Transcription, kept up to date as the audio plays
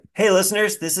Hey,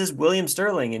 listeners, this is William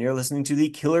Sterling, and you're listening to the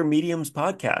Killer Mediums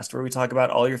podcast, where we talk about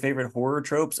all your favorite horror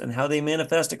tropes and how they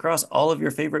manifest across all of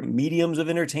your favorite mediums of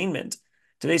entertainment.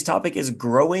 Today's topic is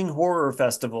growing horror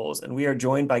festivals, and we are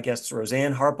joined by guests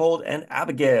Roseanne Harpold and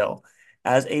Abigail.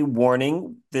 As a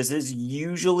warning, this is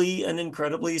usually an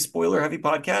incredibly spoiler-heavy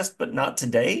podcast, but not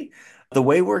today. The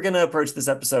way we're going to approach this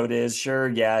episode is sure,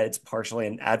 yeah, it's partially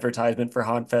an advertisement for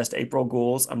Hauntfest April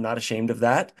Ghouls. I'm not ashamed of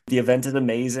that. The event is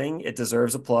amazing. It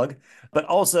deserves a plug. But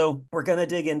also, we're going to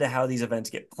dig into how these events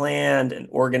get planned and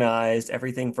organized,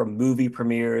 everything from movie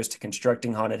premieres to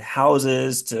constructing haunted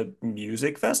houses to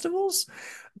music festivals.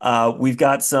 We've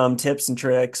got some tips and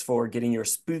tricks for getting your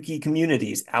spooky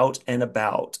communities out and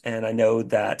about. And I know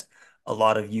that a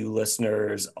lot of you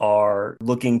listeners are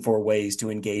looking for ways to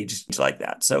engage like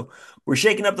that. So we're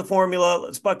shaking up the formula.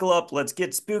 Let's buckle up. Let's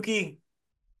get spooky.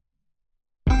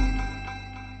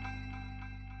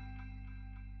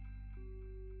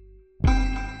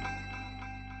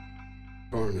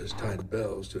 Coroners tied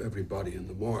bells to every body in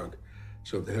the morgue.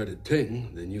 So if they heard a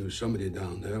ting, they knew somebody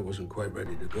down there wasn't quite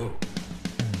ready to go.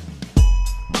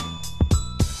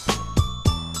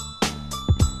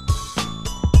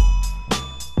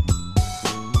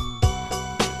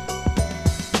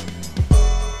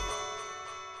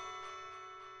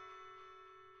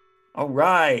 All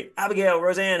right. Abigail,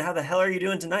 Roseanne, how the hell are you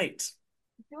doing tonight?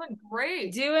 Doing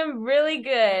great. Doing really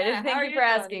good. Yeah, Thank you for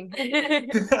asking.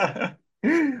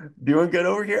 Doing good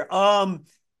over here. I'm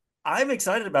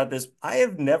excited about this. I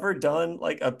have never done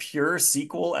like a pure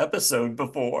sequel episode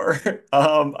before.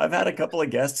 I've had a couple of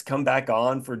guests come back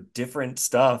on for different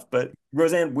stuff, but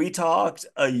Roseanne, we talked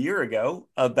a year ago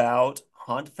about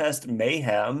Hauntfest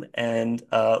Mayhem, and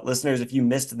listeners, if you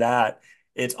missed that,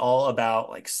 it's all about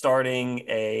like starting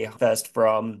a fest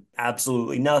from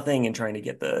absolutely nothing and trying to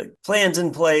get the plans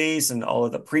in place and all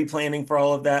of the pre-planning for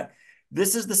all of that.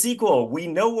 This is the sequel. We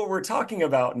know what we're talking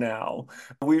about now.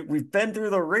 We've been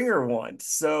through the ringer once.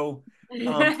 So,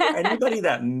 for anybody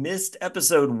that missed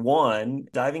episode one,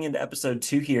 diving into episode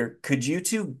two here, could you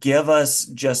two give us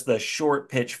just the short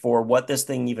pitch for what this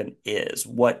thing even is?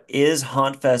 What is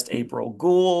Hauntfest April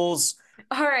Ghouls?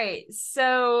 All right.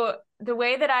 So the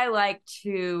way that I like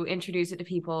to introduce it to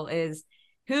people is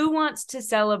who wants to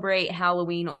celebrate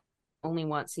Halloween only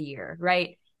once a year,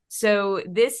 right? So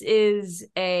this is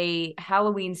a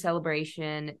Halloween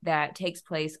celebration that takes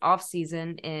place off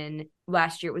season. In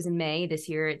last year it was in May, this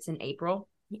year it's in April.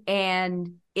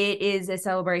 And it is a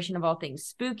celebration of all things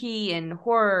spooky and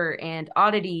horror and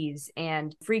oddities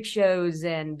and freak shows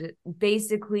and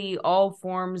basically all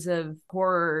forms of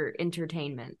horror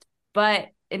entertainment. But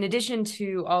in addition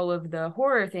to all of the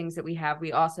horror things that we have,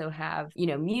 we also have,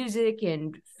 music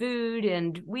and food,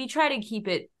 and we try to keep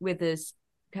it with this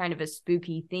kind of a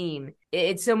spooky theme.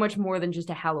 It's so much more than just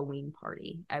a Halloween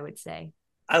party, I would say.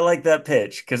 I like that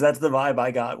pitch because that's the vibe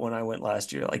I got when I went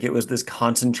last year. Like it was this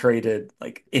concentrated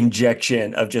like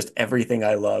injection of just everything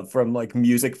I love, from like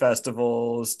music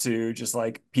festivals to just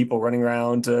like people running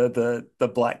around to the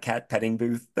black cat petting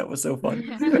booth. That was so fun.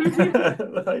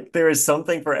 Like there is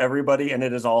something for everybody and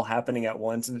it is all happening at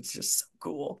once and it's just so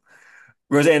cool.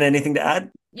 Roseanne, anything to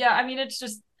add? Yeah, I mean, it's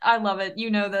just, I love it.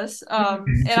 You know this.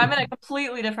 And I'm in a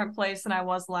completely different place than I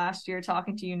was last year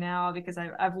talking to you now because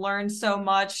I've learned so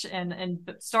much and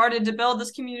started to build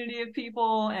this community of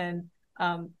people. And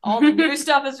all the new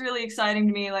stuff is really exciting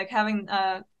to me. Like having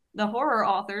the horror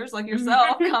authors like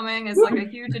yourself coming is like a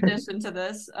huge addition to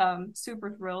this.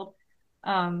 Super thrilled.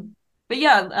 But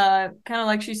yeah, kind of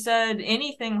like she said,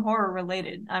 anything horror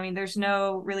related. I mean, there's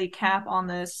no really cap on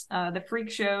this. The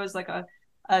freak show is like a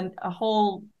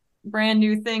whole brand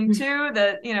new thing too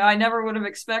that I never would have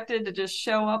expected to just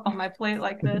show up on my plate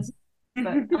like this.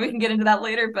 But we can get into that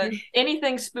later. But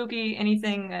anything spooky,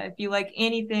 anything if you like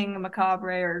anything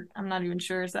macabre, or I'm not even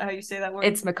sure, is that how you say that word?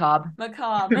 It's macabre.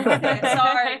 Macabre. Okay,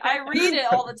 sorry. I read it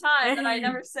all the time, but I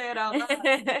never say it out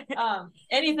loud.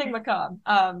 Anything macabre.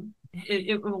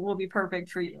 It will be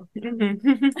perfect for you.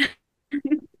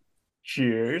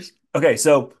 Cheers. Okay,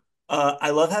 so I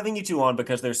love having you two on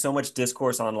because there's so much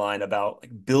discourse online about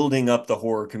like building up the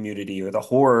horror community or the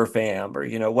horror fam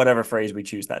or whatever phrase we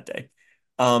choose that day.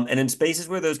 And in spaces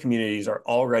where those communities are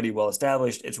already well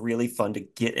established, it's really fun to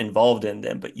get involved in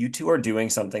them. But you two are doing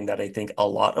something that I think a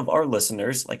lot of our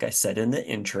listeners, like I said in the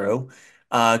intro,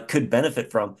 could benefit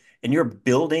from. And you're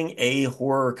building a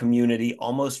horror community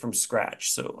almost from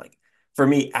scratch. So like for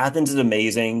me, Athens is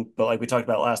amazing, but like we talked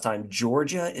about last time,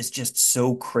 Georgia is just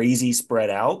so crazy spread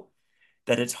out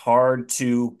that it's hard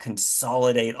to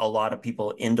consolidate a lot of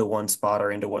people into one spot or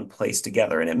into one place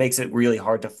together. And it makes it really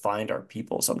hard to find our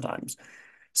people sometimes.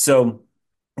 So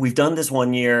we've done this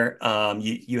one year.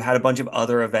 You had a bunch of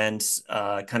other events,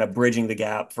 kind of bridging the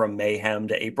gap from Mayhem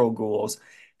to April Ghouls.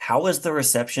 How has the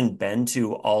reception been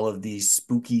to all of these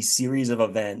spooky series of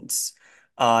events?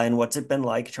 And what's it been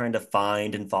like trying to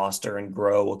find and foster and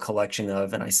grow a collection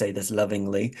of, and I say this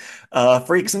lovingly,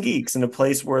 freaks and geeks in a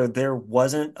place where there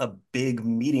wasn't a big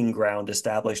meeting ground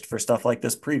established for stuff like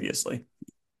this previously?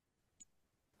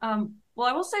 Well,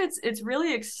 I will say it's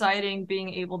really exciting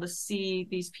being able to see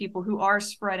these people who are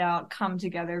spread out come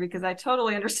together, because I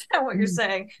totally understand what you're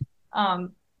saying.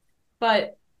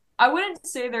 But I wouldn't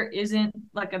say there isn't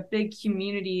like a big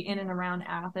community in and around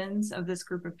Athens of this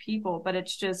group of people, but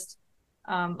it's just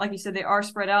like you said, they are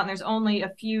spread out, and there's only a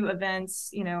few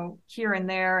events, here and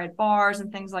there at bars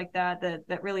and things like that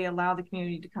really allow the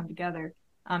community to come together.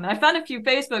 And I found a few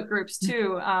Facebook groups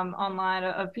too, online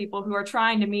of people who are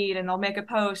trying to meet, and they'll make a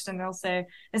post and they'll say,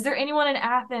 "Is there anyone in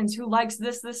Athens who likes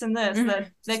this, this, and this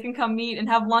that they can come meet and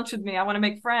have lunch with me? I want to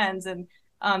make friends." And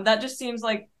that just seems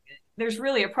like there's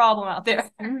really a problem out there.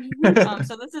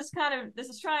 So this is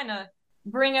trying to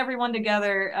bring everyone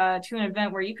together to an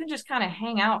event where you can just kind of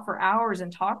hang out for hours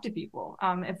and talk to people.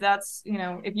 If that's,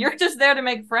 if you're just there to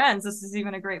make friends, this is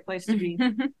even a great place to be.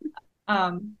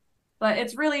 But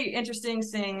it's really interesting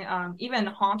seeing even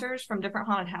haunters from different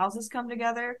haunted houses come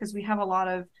together, because we have a lot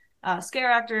of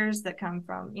scare actors that come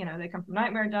from, they come from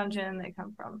Nightmare Dungeon, they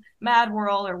come from Mad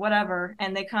World or whatever,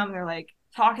 and they're like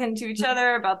talking to each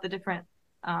other about the different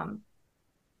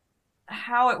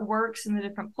how it works in the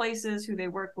different places, who they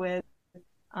work with,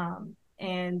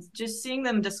 and just seeing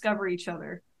them discover each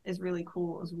other is really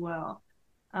cool as well.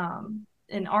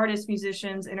 And artists,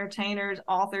 musicians, entertainers,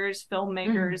 authors,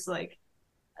 filmmakers, like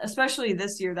especially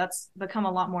this year, that's become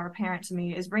a lot more apparent to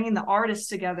me, is bringing the artists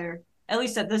together. At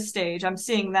least at this stage, I'm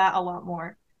seeing that a lot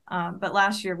more. But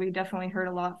last year, we definitely heard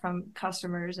a lot from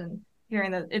customers, and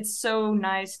hearing that it's so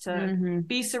nice to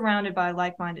be surrounded by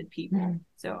like-minded people.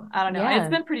 So I don't know. It's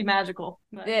been pretty magical.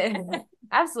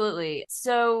 Absolutely.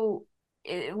 So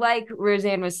like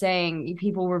Roseanne was saying,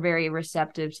 people were very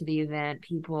receptive to the event.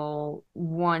 People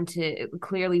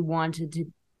clearly wanted to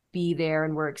be there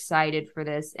and were excited for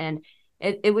this. And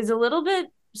it was a little bit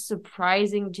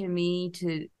surprising to me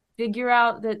to figure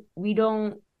out that we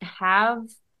don't have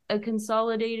a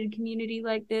consolidated community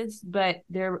like this, but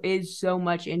there is so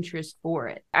much interest for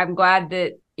it. I'm glad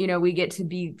that, we get to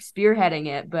be spearheading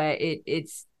it, but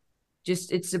it's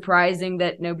surprising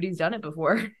that nobody's done it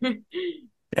before.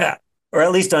 Yeah. Or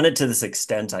at least done it to this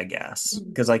extent, I guess.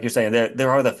 Because like you're saying,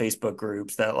 there are the Facebook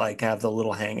groups that like have the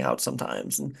little hangouts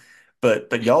sometimes.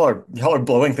 But y'all are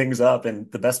blowing things up in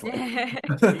the best way.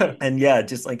 And yeah,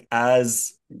 just like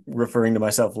as referring to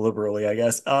myself liberally, I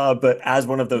guess, but as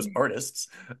one of those artists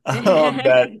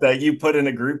that you put in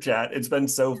a group chat, it's been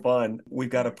so fun. We've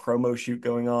got a promo shoot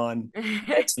going on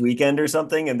next weekend or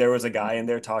something, and there was a guy in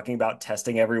there talking about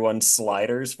testing everyone's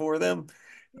sliders for them.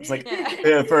 It's like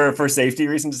for safety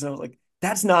reasons. And I was like,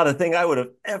 that's not a thing I would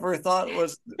have ever thought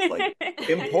was like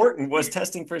important, was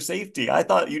testing for safety. I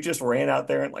thought you just ran out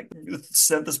there and like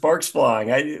sent the sparks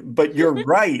flying. But you're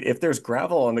right. If there's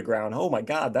gravel on the ground, oh my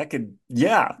God, that could,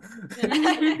 yeah.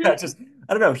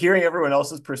 I don't know, hearing everyone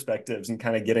else's perspectives and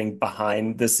kind of getting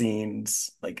behind the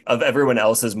scenes, like of everyone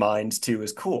else's minds too,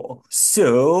 is cool.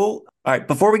 So, all right,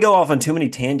 before we go off on too many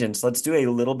tangents, let's do a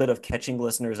little bit of catching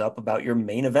listeners up about your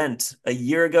main event. A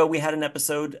year ago, we had an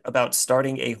episode about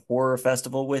starting a horror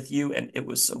festival with you, and it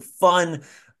was so fun.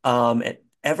 And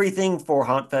everything for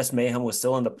Hauntfest Mayhem was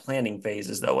still in the planning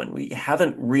phases, though, and we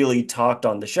haven't really talked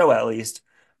on the show, at least,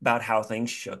 about how things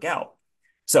shook out.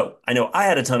 So I know I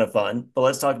had a ton of fun, but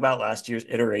let's talk about last year's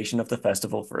iteration of the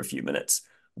festival for a few minutes.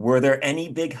 Were there any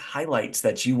big highlights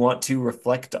that you want to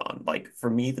reflect on? Like for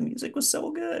me, the music was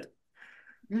so good.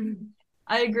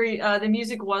 I agree. The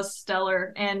music was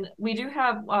stellar, and we do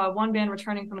have one band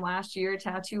returning from last year,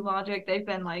 Tattoo Logic. They've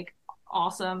been like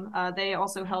awesome. They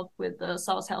also helped with the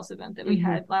Sauce House event that we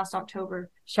had last October.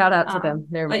 Shout out to them.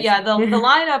 But yeah, the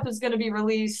lineup is going to be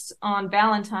released on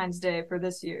Valentine's Day for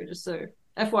this year, just so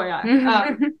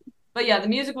FYI. But yeah, the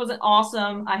music was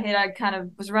awesome. I kind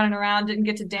of was running around, didn't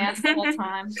get to dance the whole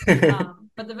time.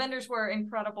 But the vendors were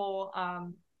incredible.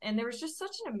 And there was just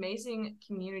such an amazing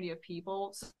community of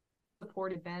people,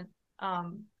 support event.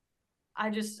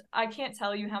 I can't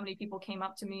tell you how many people came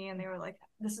up to me and they were like,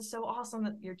 "This is so awesome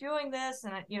that you're doing this,"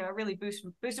 and it really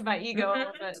boosted my ego a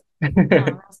little bit.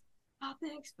 I was like, "Oh,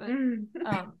 thanks," but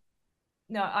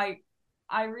no,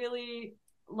 I really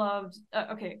loved.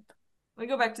 Okay, let me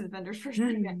go back to the vendors for a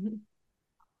second.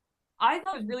 I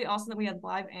thought it was really awesome that we had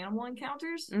live animal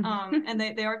encounters. And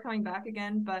they are coming back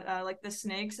again, but like the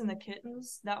snakes and the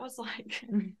kittens, that was like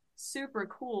super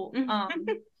cool.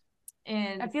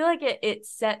 And I feel like it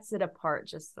sets it apart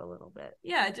just a little bit.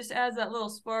 Yeah, it just adds that little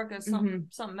spark of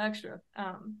something extra.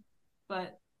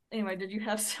 But anyway, did you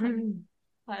have some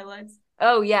highlights?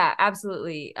 Oh yeah,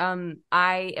 absolutely. I'm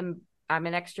an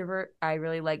extrovert. I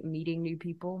really like meeting new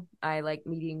people. I like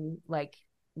meeting like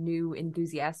new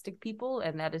enthusiastic people,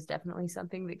 and that is definitely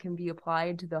something that can be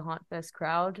applied to the Hauntfest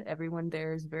crowd. Everyone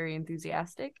there is very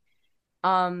enthusiastic.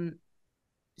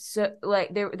 So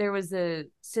like there was a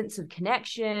sense of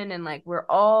connection, and like we're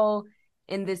all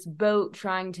in this boat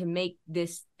trying to make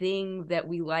this thing that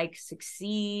we like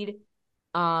succeed.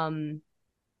 And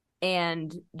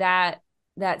that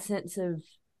sense of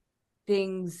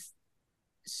things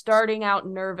starting out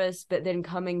nervous but then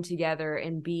coming together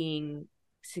and being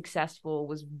successful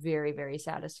was very, very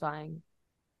satisfying.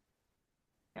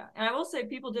 Yeah, and I will say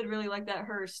people did really like that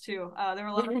hearse too. There were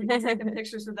a lot of people taking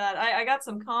pictures of that. I got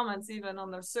some comments even on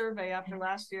the survey after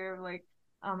last year, like,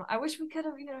 I wish we could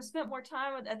have, spent more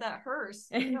time at that hearse.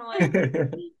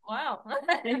 Like, wow.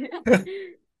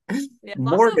 Yeah,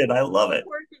 morbid, I love it.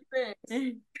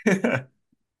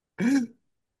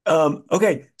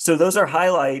 Okay, so those are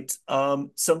highlights.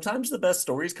 Sometimes the best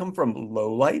stories come from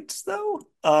lowlights, though.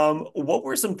 What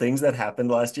were some things that happened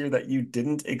last year that you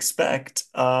didn't expect,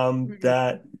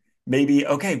 that maybe,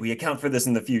 okay, we account for this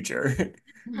in the future?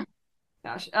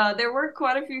 Gosh, there were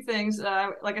quite a few things.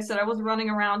 Like I said, I was running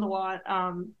around a lot,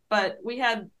 but we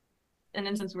had an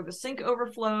instance where the sink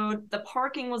overflowed. The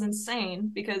parking was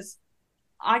insane because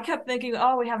I kept thinking,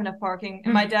 oh, we have enough parking.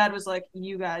 And my dad was like,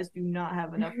 you guys do not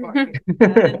have enough parking. I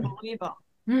didn't believe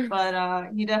him. But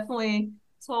he definitely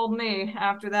told me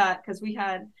after that, because we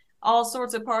had all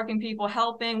sorts of parking people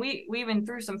helping. We even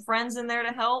threw some friends in there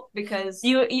to help because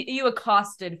you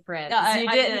accosted friends. Yeah, you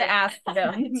didn't ask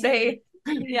them.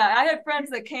 Yeah, I had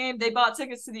friends that came. They bought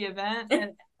tickets to the event,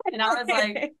 and I was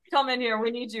like, come in here,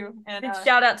 we need you. And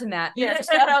shout out to Matt. Yeah,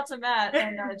 shout out to Matt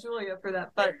and Julia for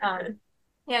that. But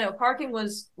yeah, no, parking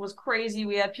was crazy.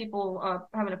 We had people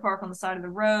having to park on the side of the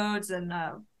roads, and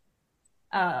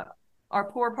our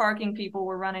poor parking people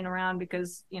were running around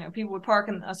because people would park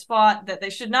in a spot that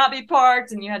they should not be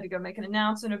parked, and you had to go make an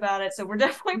announcement about it. So we're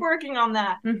definitely working on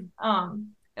that.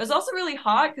 It was also really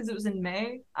hot because it was in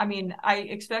May. I mean, I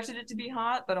expected it to be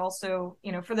hot, but also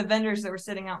for the vendors that were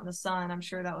sitting out in the sun, I'm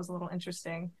sure that was a little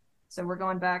interesting. So we're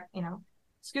going back,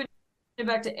 scooting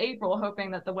back to April,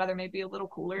 hoping that the weather may be a little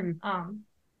cooler.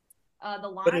 The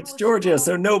line, but it's Georgia,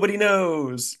 so nobody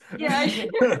knows. Yeah.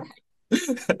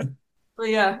 But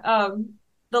yeah,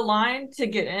 the line to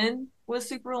get in was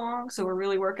super long, so we're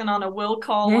really working on a will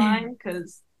call line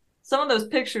because some of those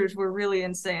pictures were really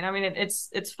insane. I mean,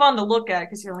 it's fun to look at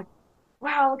because you're like,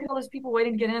 wow, look at all those people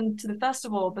waiting to get into the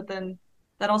festival, but then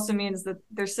that also means that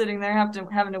they're sitting there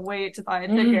having to wait to buy a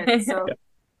ticket. So,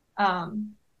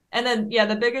 and then yeah,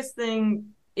 the biggest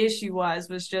issue was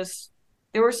just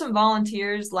there were some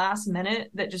volunteers last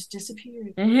minute that just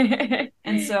disappeared.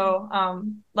 And so,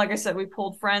 like I said, we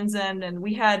pulled friends in, and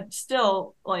we had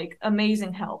still like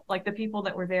amazing help. Like the people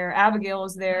that were there, Abigail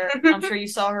was there. I'm sure you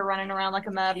saw her running around like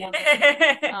a mad woman.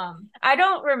 I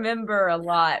don't remember a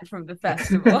lot from the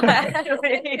festival. Yeah,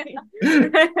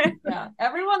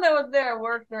 everyone that was there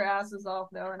worked their asses off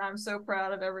though, and I'm so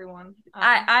proud of everyone.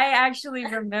 I actually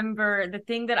remember the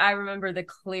thing that I remember the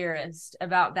clearest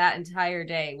about that entire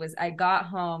day was I got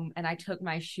home and I took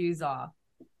my shoes off,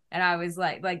 and I was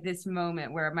like this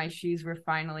moment where my shoes were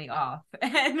finally off,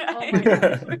 and oh my God,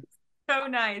 it was so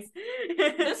nice.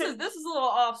 This is a little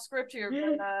off script here,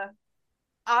 but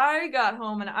I got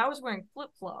home and I was wearing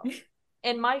flip-flops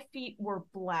and my feet were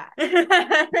black. And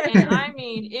I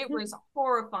mean, it was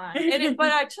horrifying.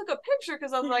 But I took a picture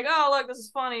because I was like, oh, look, this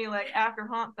is funny, like after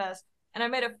Hauntfest. And I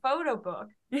made a photo book.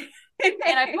 And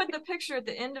I put the picture at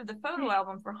the end of the photo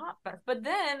album for Hauntfest. But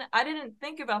then I didn't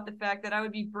think about the fact that I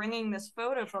would be bringing this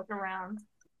photo book around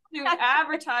to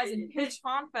advertise and pitch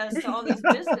Hauntfest to all these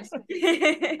businesses.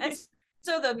 And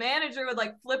so the manager would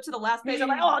like flip to the last page. I'm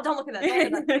like, oh, don't look at that.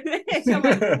 Don't look at that. So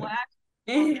like black.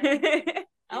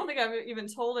 I don't think I've even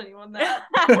told anyone that.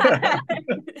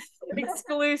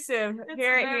 Exclusive.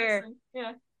 Hear it here.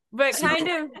 Yeah. But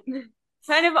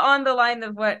kind of on the line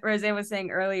of what Roseanne was saying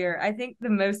earlier, I think the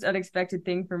most unexpected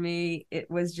thing for me,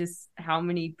 it was just how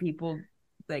many people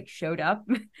like showed up.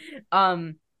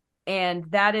 And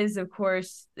that is, of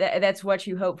course, that's what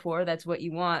you hope for. That's what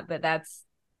you want. But that's,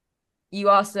 you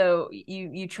also,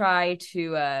 you try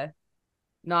to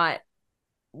not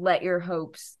let your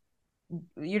hopes,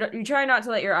 you try not to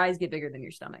let your eyes get bigger than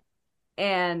your stomach.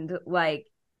 And like,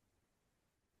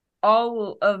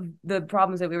 all of the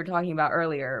problems that we were talking about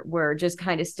earlier were just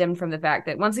kind of stemmed from the fact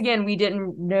that, once again, we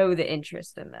didn't know the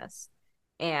interest in this.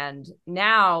 And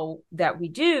now that we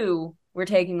do, we're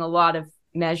taking a lot of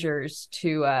measures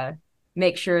to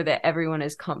make sure that everyone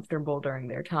is comfortable during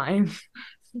their time.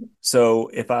 So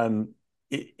if I'm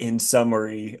in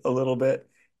summary a little bit,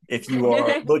 if you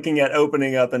are looking at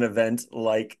opening up an event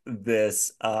like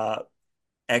this,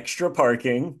 extra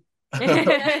parking,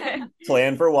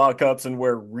 plan for walk-ups, and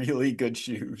wear really good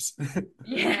shoes.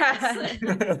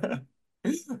 Yeah.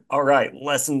 All right,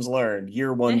 lessons learned.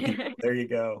 Year one, people. There you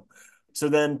go. So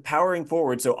then powering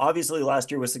forward. So obviously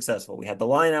last year was successful. We had the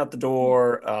line out the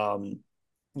door.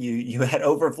 You had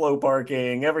overflow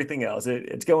parking, everything else.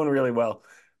 It's going really well.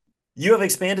 You have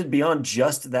expanded beyond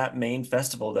just that main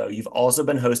festival, though. You've also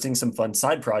been hosting some fun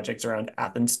side projects around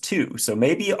Athens too. So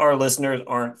maybe our listeners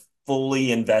aren't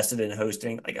fully invested in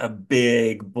hosting like a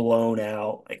big blown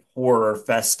out like horror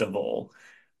festival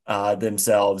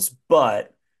themselves,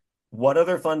 but what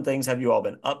other fun things have you all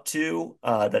been up to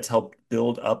that's helped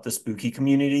build up the spooky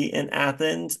community in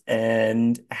Athens?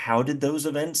 And how did those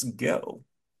events go?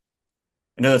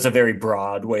 I know that's a very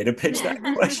broad way to pitch that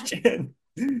question.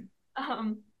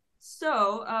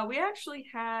 So we actually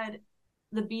had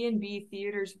the B&B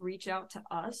theaters reach out to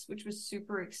us, which was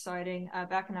super exciting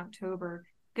back in October,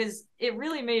 because it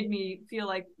really made me feel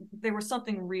like there was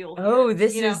something real here, oh,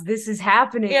 this is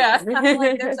happening. Yeah,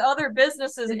 like there's other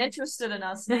businesses interested in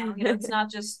us now. It's not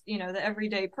just the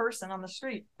everyday person on the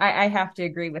street. I have to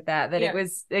agree with that. It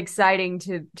was exciting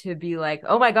to be like,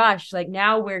 oh my gosh, like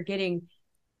now we're getting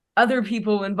other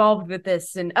people involved with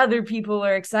this, and other people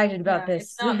are excited about this.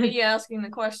 It's not me asking the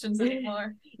questions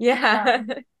anymore. Yeah.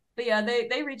 But yeah,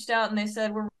 they reached out and they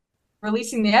said, we're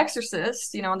releasing The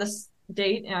Exorcist, on this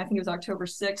date, and I think it was October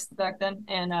 6th back then.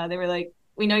 And they were like,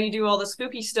 we know you do all the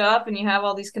spooky stuff and you have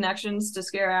all these connections to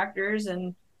scare actors,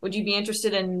 and would you be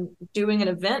interested in doing an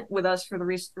event with us for the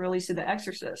release of The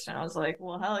Exorcist? And I was like,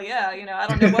 well, hell yeah. I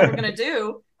don't know what we're gonna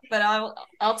do, but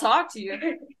I'll talk to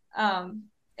you.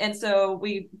 And so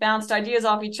we bounced ideas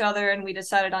off each other, and we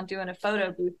decided on doing a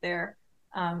photo booth there.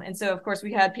 And so, of course,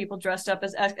 we had people dressed up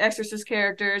as Exorcist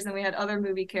characters, and we had other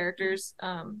movie characters.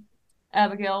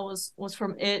 Abigail was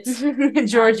from It.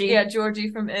 Georgie. Georgie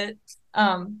from It.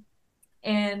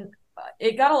 And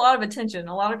it got a lot of attention.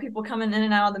 A lot of people coming in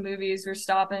and out of the movies were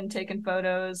stopping, taking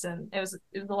photos, and it was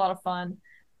a lot of fun.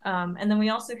 And then we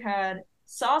also had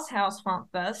Sauce House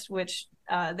Hauntfest, which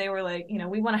they were like,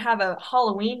 we want to have a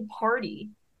Halloween party.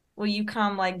 Will you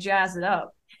come like jazz it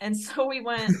up? And so we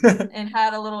went and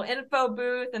had a little info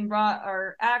booth and brought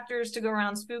our actors to go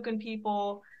around spooking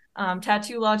people.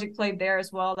 Tattoo Logic played there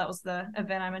as well. That was the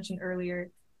event I mentioned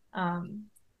earlier. And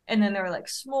then there were like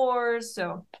s'mores,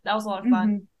 so that was a lot of fun.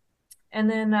 Mm-hmm. And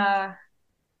then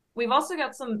we've also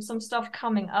got some stuff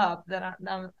coming up that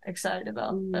I'm excited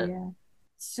about. Yeah.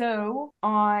 So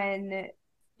on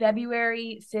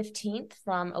February 15th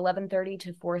from 11:30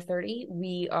 to 4:30,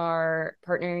 we are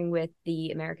partnering with the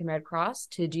American Red Cross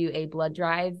to do a blood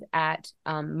drive at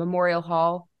Memorial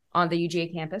Hall on the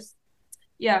UGA campus.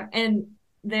 Yeah, and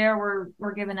there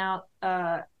we're giving out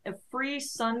a free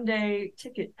Sunday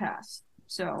ticket pass.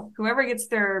 So whoever gets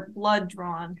their blood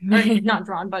drawn, or not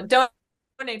drawn, but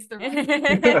donates their blood.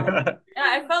 And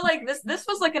I felt like this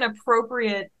was like an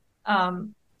appropriate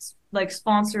like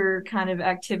sponsor kind of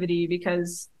activity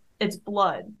because it's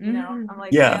blood, I'm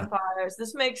like, vampires,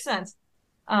 this makes sense.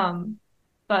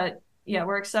 But yeah,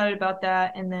 we're excited about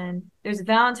that. And then there's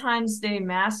Valentine's Day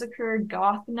Massacre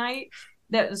Goth Night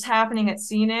that was happening at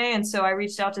Cine, and so I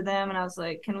reached out to them and I was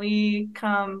like, can we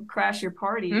come crash your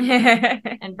party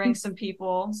and bring some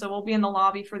people? So we'll be in the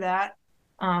lobby for that.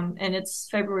 And it's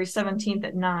February 17th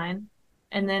at 9.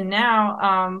 And then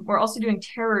now we're also doing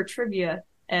terror trivia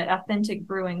at Authentic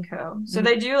Brewing Co. So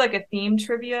they do like a themed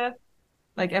trivia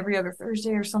like every other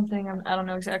Thursday or something. I don't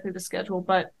know exactly the schedule,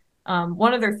 but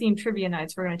one of their themed trivia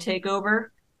nights we're going to take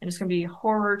over, and it's going to be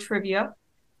horror trivia.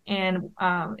 And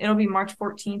it'll be March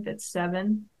 14th at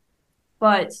 7.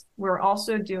 But we're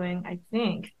also doing, I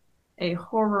think, a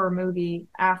horror movie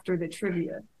after the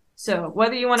trivia. So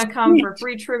whether you want to come for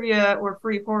free trivia or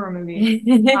free horror movie,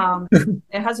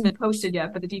 it hasn't been posted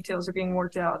yet, but the details are being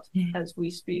worked out as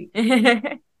we speak.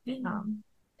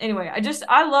 Anyway,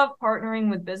 I love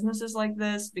partnering with businesses like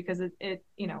this because it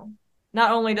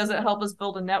not only does it help us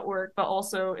build a network, but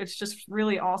also it's just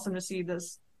really awesome to see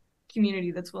this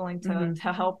community that's willing to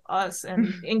help us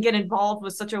and get involved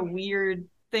with such a weird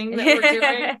thing that we're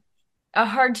doing. A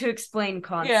hard to explain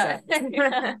concept.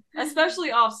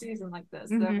 Especially off season like this.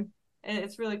 So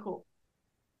it's really cool.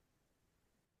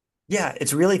 Yeah,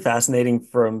 it's really fascinating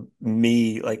from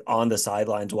me, like on the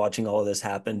sidelines watching all of this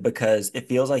happen because it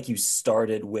feels like you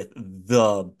started with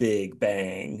the big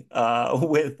bang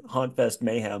with Hauntfest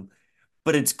Mayhem.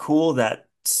 But it's cool that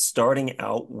starting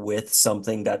out with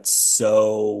something that's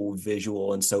so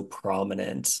visual and so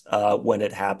prominent when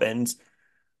it happens,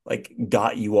 like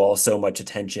got you all so much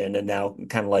attention. And now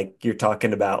kind of like you're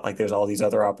talking about, like there's all these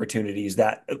other opportunities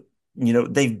that,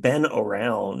 they've been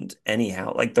around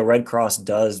anyhow. Like the Red Cross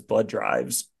does blood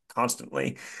drives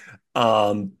constantly.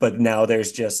 But now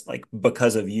there's just like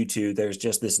because of YouTube, there's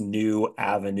just this new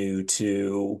avenue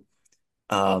to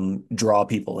draw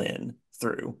people in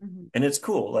through. Mhm. And it's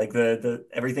cool. Like the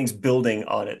everything's building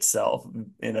on itself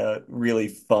in a really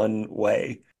fun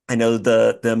way. I know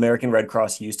the American Red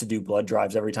Cross used to do blood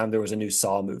drives every time there was a new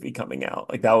Saw movie coming out.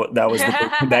 Like that was the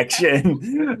big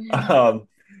connection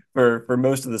for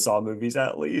most of the Saw movies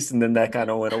at least, and then that kind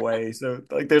of went away. So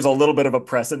like there's a little bit of a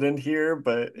precedent here,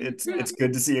 but it's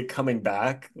good to see it coming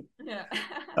back. Yeah.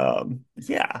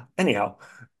 Yeah. Anyhow,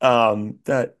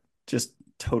 that just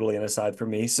totally an aside for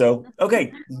me. So,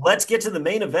 okay, let's get to the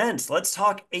main event. Let's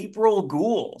talk April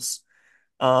Ghouls.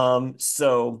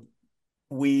 So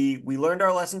we learned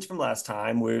our lessons from last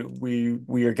time.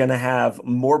 We are gonna have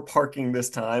more parking this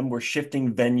time. We're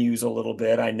shifting venues a little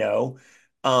bit, I know.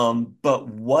 But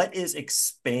what is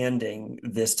expanding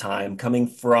this time coming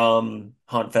from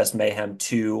Hauntfest Mayhem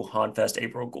to Hauntfest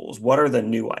April Ghouls? What are the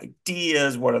new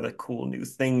ideas? What are the cool new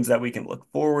things that we can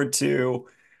look forward to?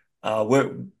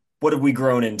 What have we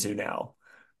grown into now?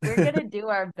 We're gonna do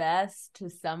our best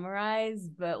to summarize,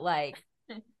 but like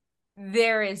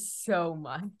there is so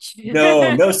much.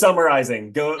 No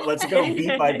summarizing. Let's go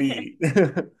beat by beat.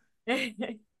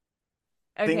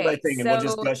 Thing by Okay, thing, and we'll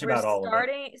just so gush we're about all of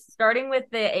it. starting with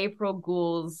the April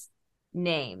Ghouls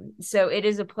name. So it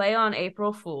is a play on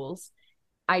April Fools.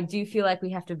 I do feel like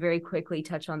we have to very quickly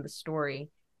touch on the story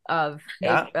of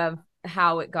Yeah. of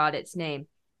how it got its name.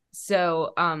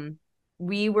 So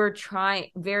we were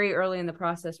trying very early in the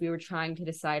process, we were trying to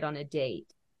decide on a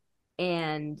date.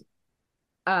 And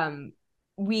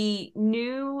we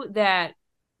knew that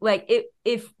like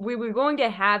if we were going to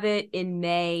have it in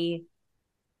May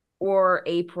or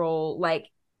April, like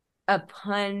a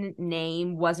pun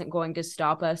name wasn't going to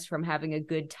stop us from having a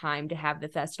good time to have the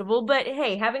festival. But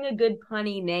hey, having a good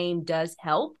punny name does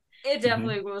help. It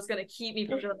definitely was going to keep me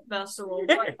from the festival.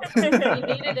 But we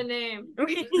needed a name.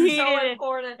 We It's so needed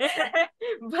important.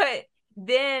 But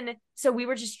then, so we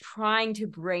were just trying to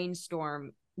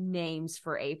brainstorm names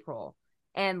for April.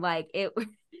 And like it,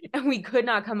 and we could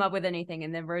not come up with anything.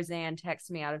 And then Roseanne texts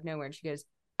me out of nowhere and she goes,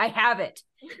 I have it.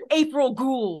 April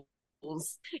Ghouls.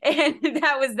 And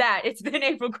that was that. It's been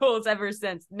April Ghouls ever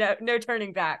since. No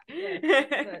turning back.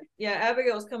 But, yeah,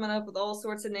 Abigail's coming up with all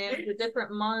sorts of names for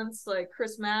different months, like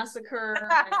Chris Massacre.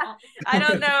 I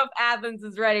don't know if Athens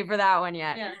is ready for that one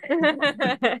yet. Yeah.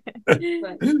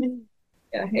 But,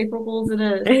 yeah, April Fools it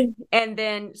is. And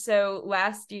then, so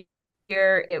last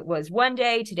year it was one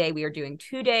day. Today we are doing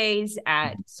 2 days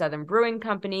at Southern Brewing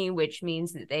Company, which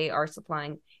means that they are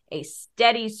supplying a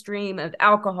steady stream of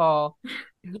alcohol.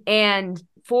 And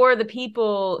for the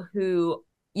people who,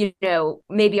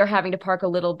 maybe are having to park a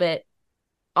little bit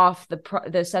off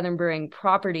the Southern Brewing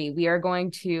property, we are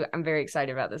going to, I'm very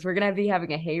excited about this. We're going to be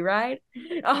having a hayride.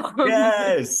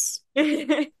 Yes.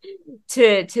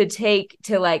 to take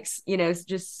to like,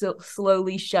 just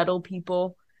slowly shuttle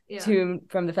people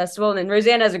from the festival. And then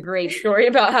Roseanne has a great story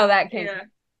about how that came. Yeah.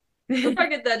 If I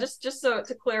get that, just so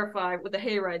to clarify with the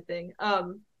hayride thing,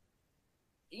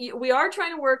 we are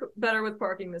trying to work better with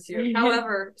parking this year.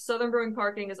 However, Southern Brewing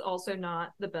parking is also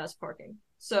not the best parking.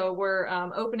 So we're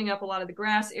opening up a lot of the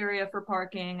grass area for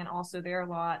parking and also their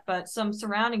lot. But some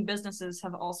surrounding businesses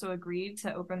have also agreed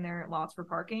to open their lots for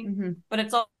parking. Mm-hmm. But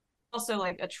it's also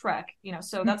like a trek,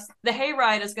 so that's the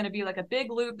hayride is going to be like a big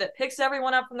loop that picks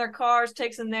everyone up from their cars,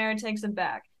 takes them there and takes them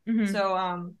back. Mm-hmm.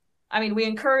 So, we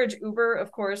encourage Uber,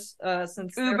 of course,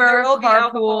 since there will be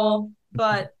alcohol,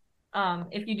 but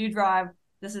if you do drive,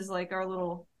 this is like our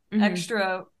little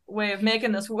extra way of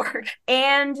making this work.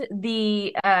 And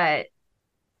the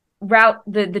route,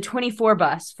 the 24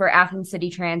 bus for Athens City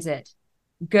Transit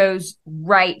goes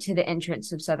right to the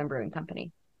entrance of Southern Brewing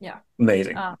Company. Yeah.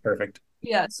 Amazing. Perfect.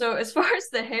 Yeah. So as far as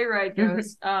the hayride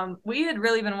goes, we had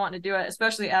really been wanting to do it,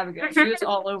 especially Abigail. She was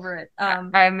all over it.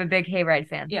 I'm a big hayride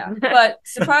fan. Yeah. But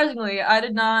surprisingly, I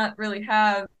did not really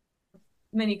have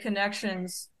many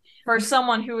connections for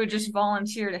someone who would just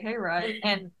volunteer to hayride.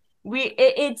 And We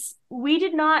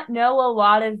did not know a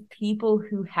lot of people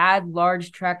who had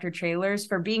large tractor trailers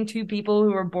for being two people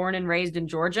who were born and raised in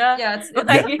Georgia. Yeah, it's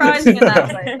surprising in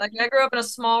that way. Like, I grew up in a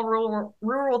small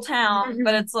rural town,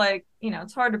 but it's like,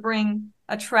 it's hard to bring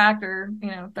a tractor,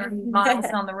 30 miles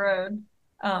down the road.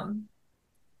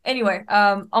 Anyway,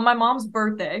 on my mom's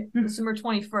birthday, December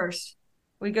 21st,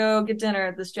 we go get dinner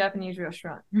at this Japanese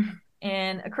restaurant.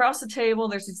 And across the table,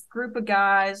 there's this group of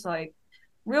guys, like,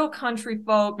 real country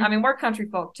folk. I mean, we're country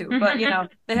folk too, but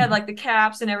they had like the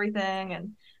caps and everything,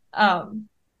 and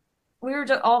we were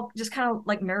all just kind of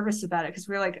like nervous about it because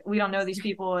we were like, we don't know these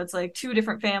people. It's like two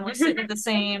different families sitting at the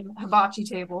same hibachi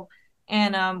table,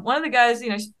 and one of the guys,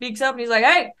 speaks up and he's like,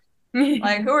 "Hey,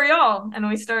 like, who are y'all?" And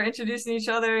we start introducing each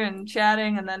other and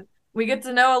chatting, and then we get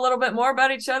to know a little bit more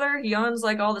about each other. He owns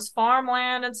like all this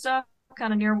farmland and stuff,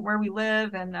 kind of near where we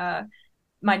live, and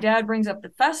my dad brings up the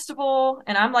festival,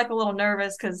 and I'm like a little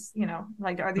nervous because,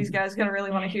 like, are these guys going to really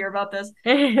want to hear about this?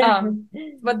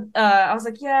 But I was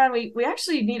like, yeah, we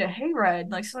actually need a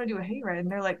hayride, like, someone to do a hayride. And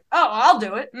they're like, oh, I'll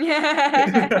do it.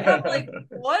 I'm like,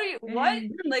 what?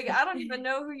 Like, I don't even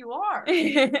know who you are.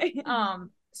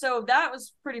 So that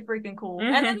was pretty freaking cool.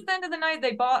 And then at the end of the night,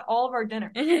 they bought all of our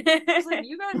dinner. I was like,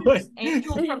 you guys are just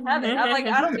angels from heaven. I'm like,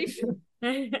 I don't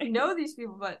even know these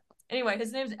people. But anyway,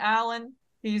 his name's Alan.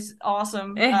 He's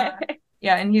awesome. Yeah,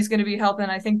 and he's going to be helping,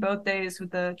 I think, both days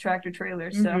with the tractor trailer.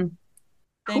 So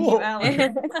thank you,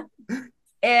 Alan.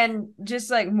 And just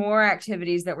like more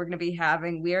activities that we're going to be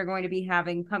having. We are going to be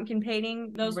having pumpkin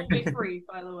painting. Those will be free,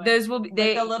 by the way. Those will be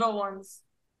like the little ones.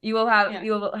 You will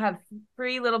have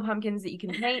free little pumpkins that you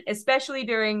can paint, especially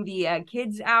during the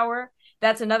kids hour.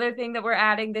 That's another thing that we're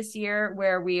adding this year,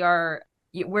 where we're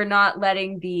not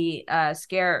letting the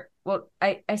scare. Well,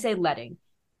 I say letting,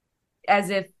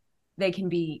 as if they can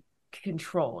be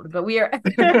controlled, but we are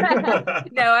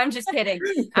no, I'm just kidding.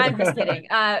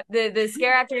 The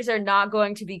scare actors are not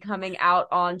going to be coming out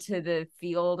onto the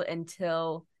field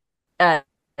until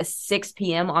 6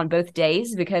 p.m. on both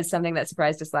days, because something that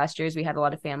surprised us last year is we had a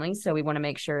lot of families, so we want to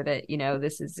make sure that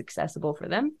this is accessible for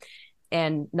them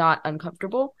and not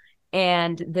uncomfortable.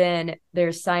 And then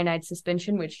there's cyanide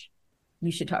suspension, which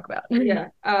you should talk about. Yeah.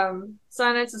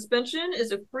 Cyanide Suspension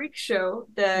is a freak show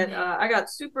that I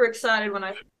got super excited when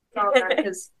I saw that,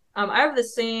 because I have the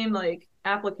same like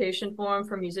application form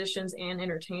for musicians and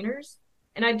entertainers,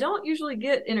 and I don't usually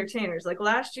get entertainers. Like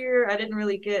last year, I didn't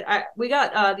really get. We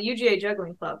got the UGA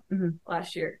Juggling Club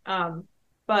last year,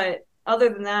 but other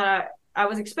than that, I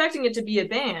was expecting it to be a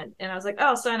band, and I was like,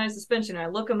 oh, Cyanide Suspension. And I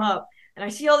look them up, and I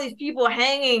see all these people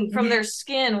hanging from their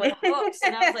skin with hooks,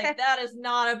 and I was like, that is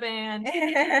not a band.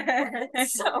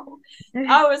 So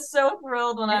I was so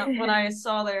thrilled when I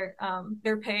saw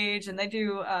their page, and they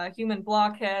do human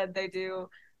blockhead, they do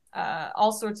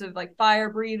all sorts of like fire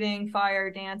breathing, fire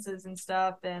dances and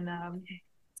stuff, and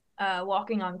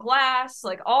walking on glass,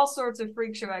 like all sorts of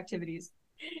freak show activities.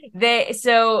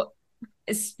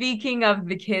 Speaking of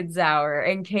the kids hour,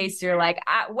 in case you're like,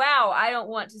 wow, I don't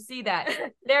want to see that,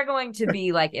 they're going to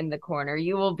be like in the corner.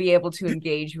 You will be able to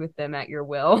engage with them at your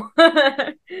will.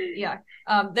 Yeah.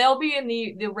 They'll be in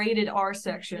the rated R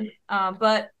section,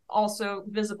 but also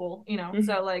visible,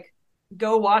 so like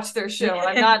go watch their show.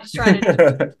 I'm not trying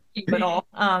to keep it all,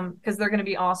 because they're going to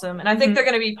be awesome. And I think they're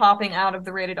going to be popping out of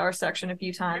the rated R section a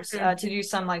few times to do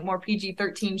some like more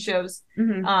PG-13 shows,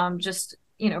 just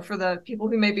for the people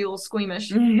who may be a little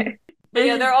squeamish. But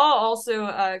yeah, they're all also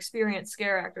experienced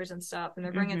scare actors and stuff, and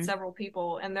they're bringing several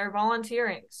people, and they're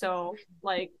volunteering. So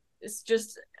like, it's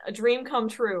just a dream come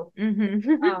true.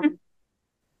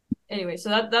 Anyway,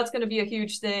 so that's going to be a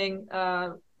huge thing.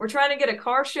 We're trying to get a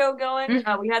car show going.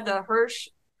 We had the Hearst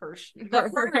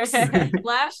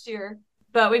last year,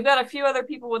 but we've got a few other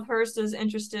people with Hearst's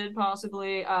interested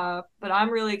possibly. But I'm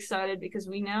really excited because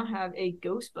we now have a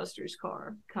Ghostbusters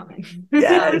car coming.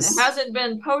 Yes. It hasn't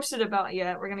been posted about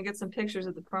yet. We're going to get some pictures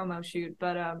of the promo shoot,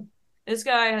 but this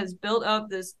guy has built up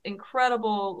this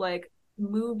incredible like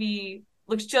movie,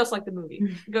 looks just like the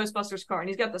movie Ghostbusters car, and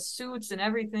he's got the suits and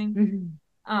everything.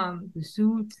 The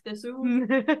suit. And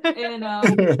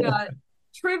we got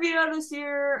trivia this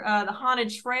year. The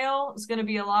Haunted Trail is going to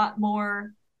be a lot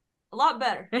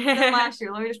better than last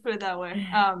year. Let me just put it that way.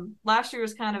 Last year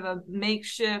was kind of a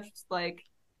makeshift, like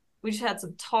we just had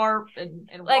some tarp and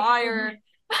like, wire.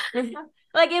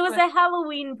 Like it was a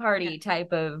Halloween party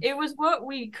type of. It was what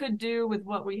we could do with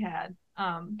what we had.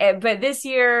 But this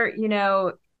year,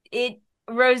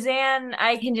 Roseanne,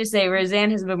 I can just say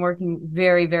Roseanne has been working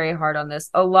very, very hard on this.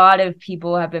 A lot of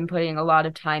people have been putting a lot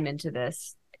of time into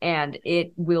this, and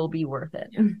it will be worth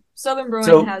it. Southern Brewing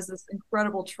So, has this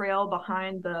incredible trail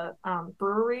behind the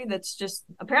brewery that's just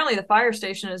apparently the fire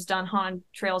station has done haunted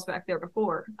trails back there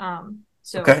before.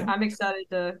 So okay. I'm excited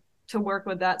to work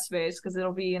with that space because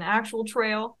it'll be an actual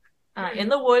trail in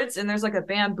the woods, and there's like a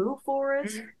bamboo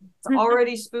forest. It's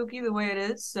already spooky the way it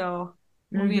is, so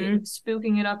we'll be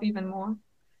spooking it up even more.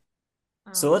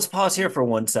 So let's pause here for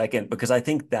 1 second because I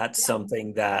think that's Yeah.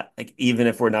 something that, like, even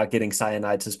if we're not getting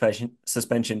cyanide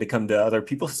suspension to come to other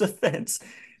people's defense,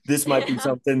 this might be Yeah.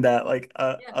 something that, like,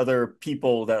 Yeah. other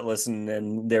people that listen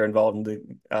and they're involved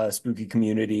in the spooky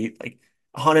community, like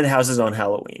haunted houses on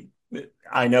Halloween.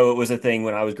 I know it was a thing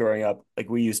when I was growing up. Like,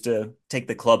 we used to take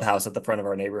the clubhouse at the front of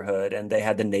our neighborhood, and they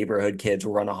had the neighborhood kids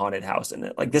run a haunted house in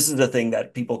it. Like, this is the thing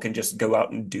that people can just go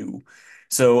out and do.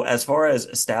 So as far as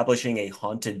establishing a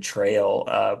haunted trail,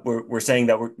 we're saying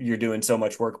that you're doing so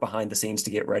much work behind the scenes to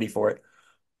get ready for it.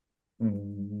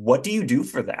 What do you do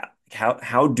for that?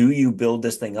 How do you build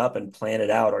this thing up and plan it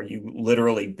out? Are you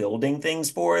literally building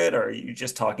things for it? Or are you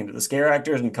just talking to the scare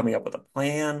actors and coming up with a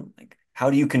plan? Like, how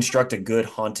do you construct a good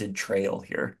haunted trail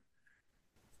here?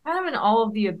 Kind of in all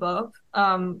of the above.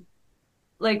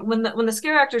 Like when the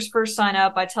scare actors first sign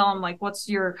up, I tell them like, what's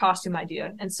your costume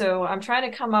idea? And so I'm trying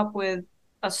to come up with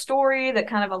a story that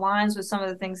kind of aligns with some of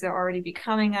the things they're already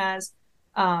becoming as.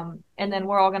 And then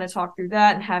we're all going to talk through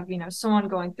that and have, someone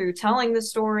going through telling the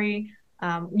story.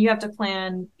 You have to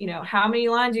plan, how many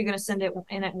lines you're going to send it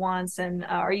in at once. And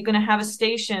are you going to have a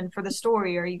station for the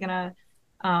story? Are you going to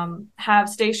have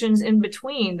stations in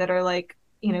between that are like,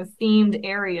 themed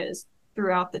areas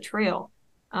throughout the trail?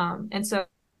 And so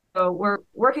we're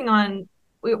working on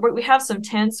we have some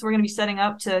tents we're going to be setting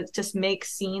up to just make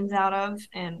scenes out of,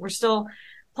 and we're still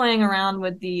playing around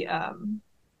with the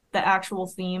actual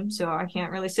theme, so I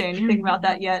can't really say anything about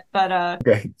that yet. But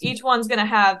Okay. each one's going to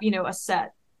have a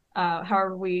set,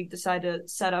 however we decide to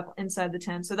set up inside the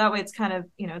tent, so that way it's kind of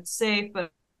it's safe,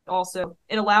 but also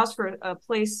it allows for a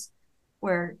place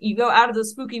where you go out of the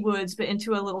spooky woods but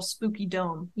into a little spooky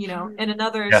dome, and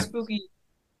another Yeah. spooky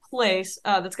place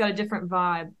that's got a different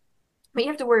vibe. But you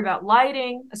have to worry about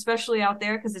lighting, especially out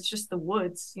there, because it's just the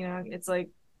woods. It's like,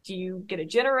 do you get a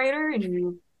generator and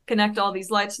you connect all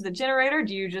these lights to the generator?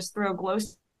 Do you just throw glow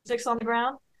sticks on the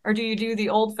ground? Or do you do the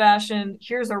old fashioned,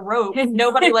 here's a rope,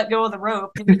 nobody let go of the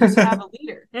rope, and you just have a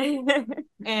leader?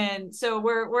 And so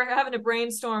we're having to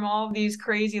brainstorm all of these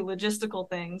crazy logistical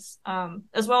things,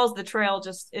 as well as the trail.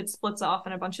 Just it splits off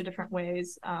in a bunch of different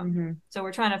ways. So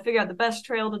we're trying to figure out the best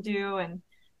trail to do, and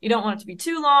you don't want it to be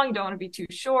too long, you don't want it to be too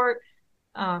short.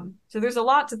 So there's a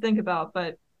lot to think about,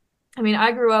 but I mean,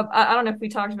 I grew up, I don't know if we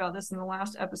talked about this in the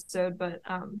last episode, but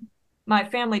my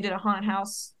family did a haunted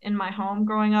house in my home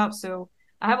growing up. So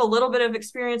I have a little bit of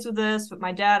experience with this, but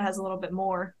my dad has a little bit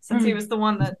more since he was the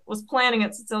one that was planning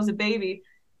it since I was a baby.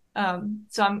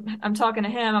 So I'm talking to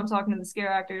him, I'm talking to the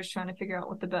scare actors, trying to figure out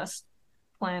what the best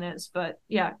plan is. But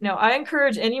yeah, no, I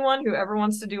encourage anyone who ever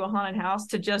wants to do a haunted house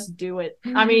to just do it.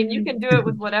 I mean, you can do it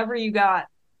with whatever you got.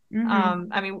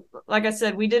 I mean, like I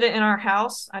said, we did it in our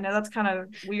house. I know that's kind of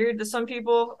weird to some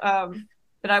people,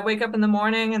 but I wake up in the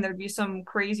morning and there'd be some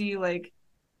crazy like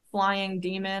flying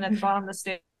demon at the bottom of the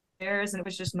stairs, and it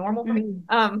was just normal for me.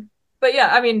 But yeah,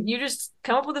 I mean, you just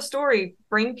come up with a story,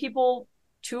 bring people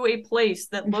to a place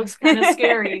that looks kind of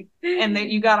scary, and that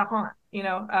you gotta haunt.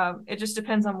 It just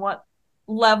depends on what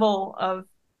level of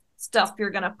stuff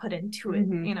you're gonna put into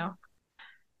it.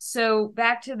 So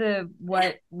back to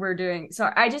what we're doing. So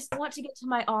I just want to get to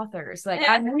my authors. Like,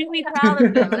 I'm really proud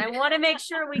of them, and I want to make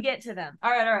sure we get to them. All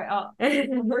right. I'll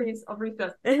brief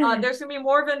this. There's gonna be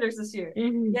more vendors this year.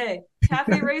 Yay!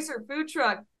 Cafe Racer food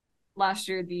truck. Last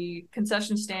year, the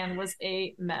concession stand was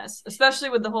a mess, especially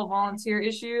with the whole volunteer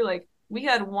issue. Like, we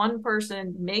had one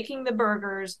person making the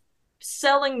burgers,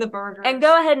 selling the burgers, and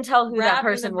go ahead and tell who that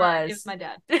person was. It was my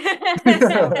dad.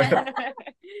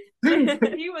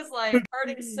 He was like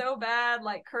hurting so bad,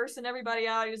 like cursing everybody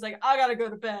out. He was like, I gotta go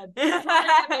to bed. Give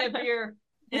me a beer.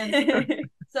 And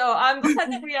so I'm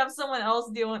glad that we have someone else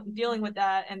dealing with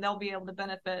that, and they'll be able to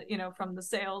benefit, from the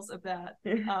sales of that.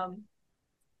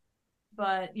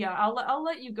 But yeah, I'll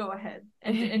let you go ahead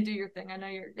and do your thing. I know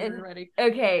you're ready.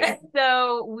 Okay,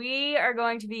 so we are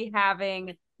going to be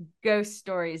having ghost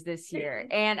stories this year,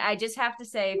 and I just have to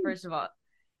say, first of all,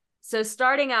 so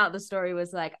starting out, the story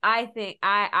was like,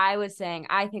 I was saying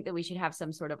I think that we should have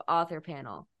some sort of author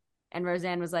panel, and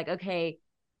Roseanne was like, okay,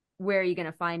 where are you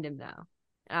gonna find him though?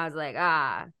 And I was like,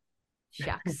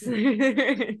 shucks.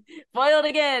 Foiled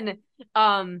again.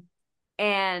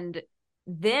 And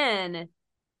then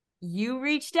you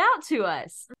reached out to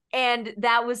us, and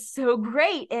that was so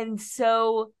great. And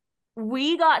so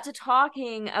we got to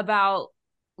talking about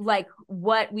like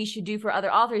what we should do for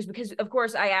other authors, because of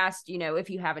course I asked, if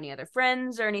you have any other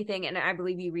friends or anything, and I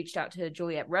believe you reached out to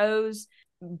Juliet Rose,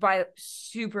 by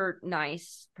super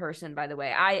nice person, by the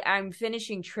way. I'm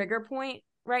finishing Trigger Point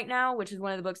right now, which is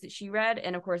one of the books that she read,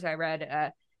 and of course I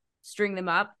read String Them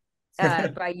Up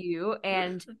by you,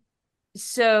 and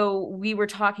so we were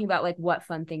talking about like what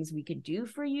fun things we could do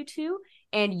for you two,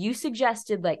 and you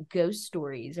suggested like ghost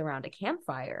stories around a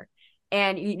campfire,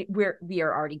 and we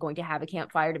are already going to have a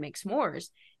campfire to make s'mores,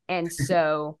 and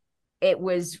so it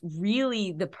was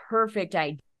really the perfect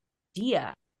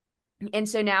idea. And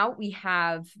so now we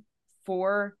have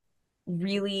 4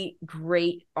 really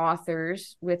great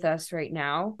authors with us right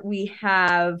now. We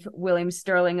have William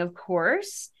Sterling, of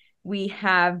course. We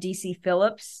have DC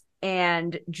Phillips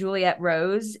and Juliet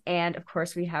Rose. And of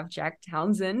course, we have Jack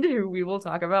Townsend, who we will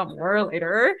talk about more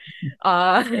later.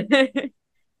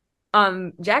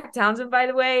 Jack Townsend, by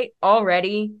the way,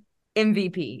 already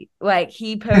MVP. Like,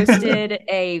 he posted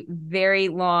a very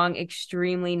long,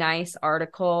 extremely nice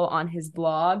article on his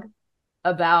blog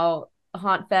about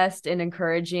Hauntfest and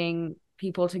encouraging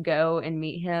people to go and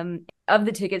meet him. Of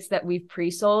the tickets that we've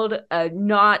pre-sold, a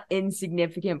not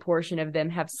insignificant portion of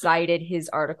them have cited his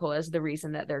article as the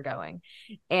reason that they're going.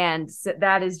 And so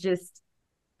that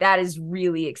is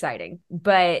really exciting.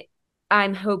 But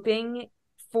I'm hoping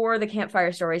for the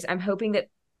campfire stories, I'm hoping that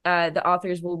the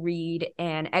authors will read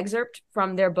an excerpt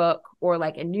from their book or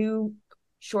like a new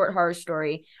short horror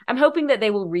story. I'm hoping that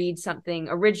they will read something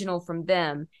original from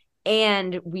them.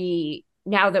 And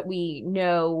now that we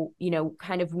know,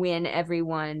 kind of when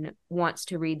everyone wants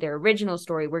to read their original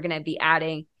story, we're going to be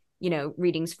adding,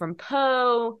 readings from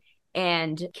Poe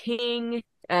and King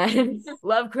and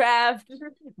Lovecraft.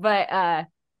 But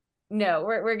no,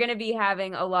 we're going to be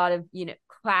having a lot of,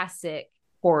 classic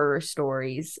horror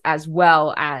stories as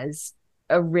well as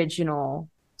original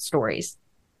stories.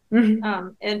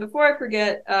 And before I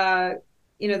forget,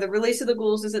 the release of the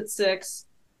Ghouls is at 6.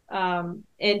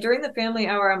 And during the family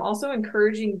hour, I'm also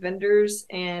encouraging vendors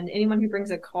and anyone who brings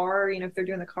a car, if they're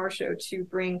doing the car show, to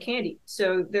bring candy.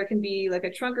 So there can be like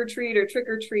a trunk or treat or trick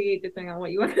or treat, depending on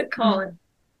what you want to call it.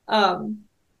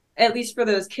 At least for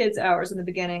those kids' hours in the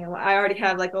beginning. I already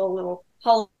have like all little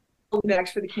Halloween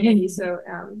bags for the candy, so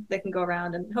they can go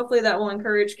around, and hopefully that will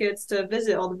encourage kids to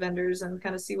visit all the vendors and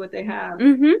kind of see what they have.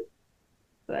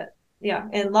 But yeah,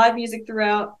 and live music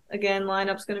throughout. Again,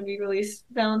 lineup's going to be released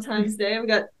Valentine's Day. We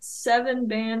got 7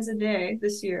 bands a day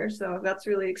this year, so that's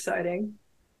really exciting.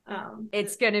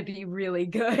 It's going to be really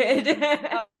good.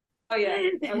 Oh yeah,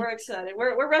 we're excited.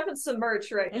 We're repping some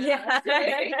merch right now.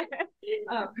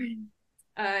 Yeah.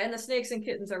 And the Snakes and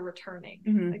Kittens are returning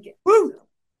again. Woo!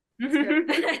 So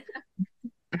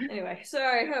anyway,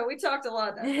 sorry, we talked a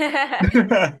lot.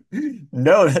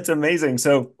 No, that's amazing.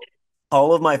 So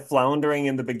all of my floundering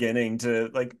in the beginning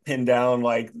to like pin down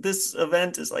like this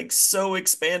event is like so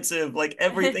expansive, like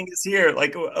everything is here.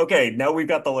 Like, okay, now we've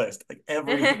got the list. Like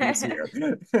everything is here.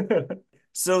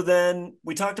 So then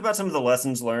we talked about some of the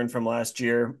lessons learned from last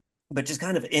year, but just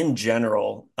kind of in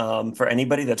general, for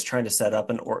anybody that's trying to set up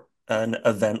an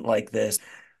event like this,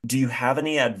 do you have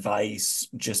any advice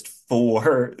just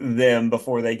for them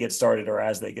before they get started or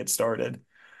as they get started?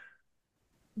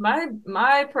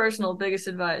 My personal biggest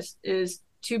advice is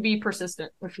to be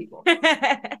persistent with people.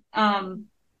 9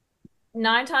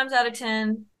 times out of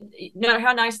 10, no matter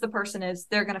how nice the person is,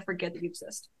 they're going to forget that you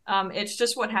exist. It's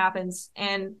just what happens.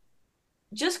 And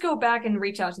just go back and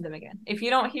reach out to them again. If you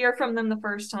don't hear from them the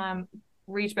first time,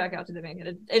 reach back out to them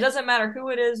again. It doesn't matter who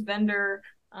it is, vendor,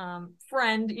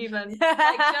 friend, even.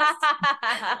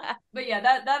 But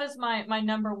yeah, that is my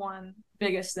number one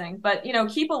biggest thing. But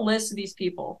keep a list of these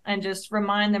people and just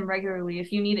remind them regularly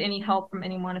if you need any help from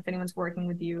anyone, if anyone's working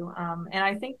with you. And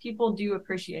I think people do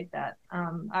appreciate that.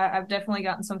 I've definitely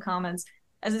gotten some comments.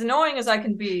 As annoying as I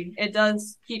can be, it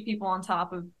does keep people on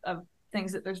top of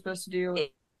things that they're supposed to do.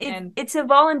 It's a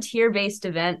volunteer-based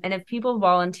event, and if people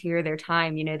volunteer their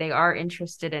time, they are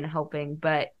interested in helping,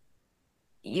 but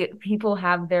people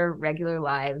have their regular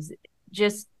lives.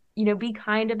 Just, be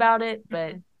kind about it,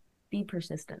 but be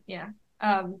persistent. Yeah.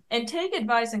 And take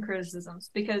advice and criticisms,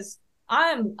 because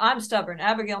I'm stubborn.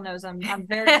 Abigail knows I'm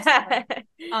very stubborn.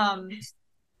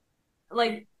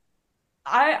 Like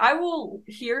I will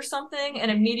hear something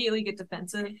and immediately get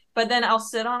defensive, but then I'll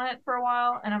sit on it for a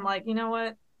while and I'm like, you know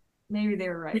what? Maybe they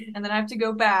were right. And then I have to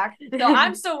go back. So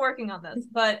I'm still working on this,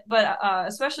 but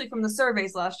especially from the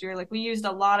surveys last year, like we used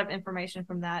a lot of information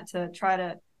from that to try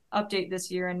to update this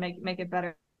year and make it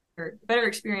better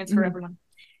experience for everyone.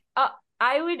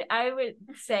 I would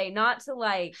say not to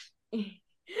like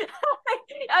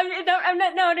I'm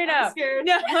not. No. I'm scared.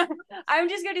 No, I'm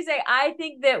just going to say I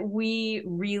think that we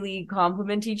really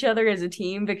complement each other as a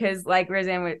team because, like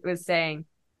Roseanne was saying,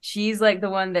 she's like the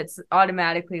one that's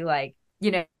automatically like,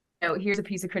 here's a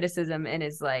piece of criticism and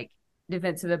is like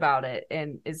defensive about it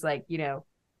and is like,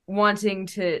 wanting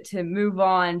to move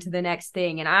on to the next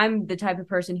thing. And I'm the type of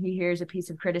person who hears a piece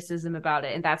of criticism about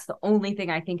it, and that's the only thing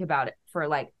I think about it for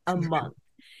like a month.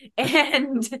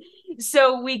 And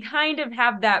so we kind of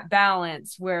have that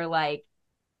balance where like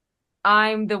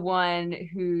I'm the one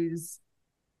who's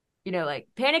like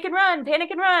panic and run,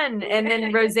 and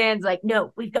then Roseanne's like,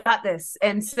 no, we've got this.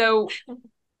 And so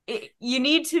you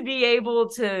need to be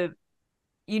able to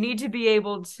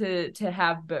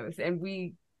have both, and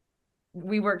we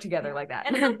work together like that.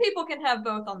 And some people can have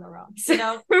both on their own.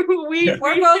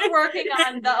 We're both working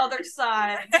on the other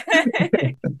side.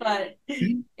 But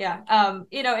yeah,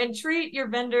 and treat your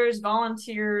vendors,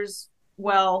 volunteers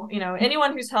well.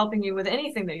 Anyone who's helping you with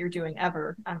anything that you're doing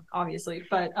ever, obviously,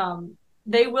 but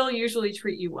they will usually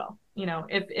treat you well.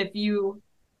 If you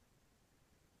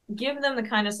give them the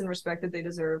kindness and respect that they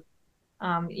deserve.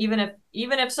 Even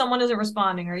if someone isn't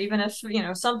responding, or even if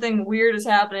something weird is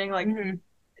happening, like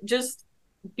just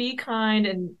be kind,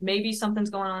 and maybe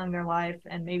something's going on in their life,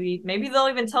 and maybe they'll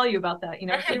even tell you about that.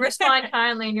 If you respond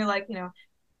kindly and you're like,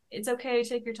 it's okay,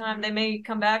 take your time, they may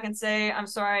come back and say, I'm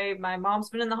sorry, my mom's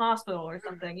been in the hospital or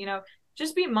something.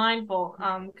 Just be mindful,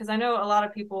 because I know a lot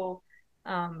of people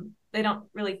they don't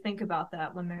really think about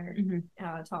that when they're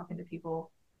talking to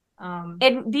people.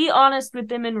 And be honest with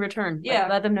them in return. Yeah.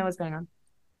 Let them know what's going on.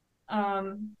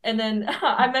 And then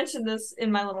I mentioned this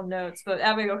in my little notes, but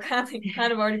Abigail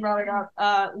kind of already brought it up.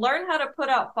 Learn how to put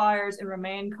out fires and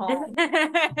remain calm.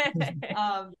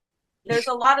 There's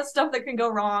a lot of stuff that can go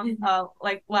wrong.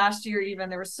 Like last year, even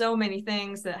there were so many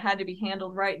things that had to be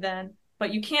handled right then,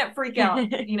 but you can't freak out.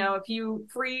 If you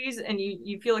freeze and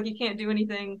you feel like you can't do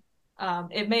anything,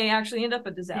 it may actually end up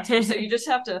a disaster. So you just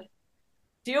have to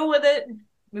deal with it,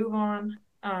 move on.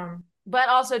 But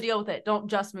also deal with it. Don't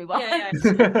just move on. Yeah.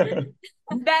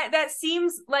 That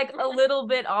seems like a little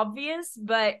bit obvious,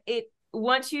 but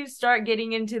once you start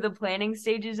getting into the planning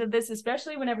stages of this,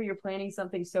 especially whenever you're planning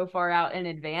something so far out in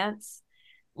advance,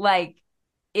 like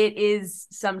it is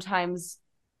sometimes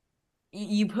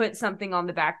you put something on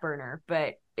the back burner,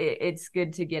 but it's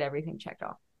good to get everything checked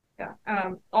off. Yeah.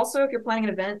 Also, if you're planning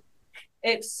an event,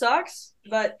 it sucks,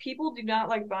 but people do not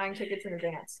like buying tickets in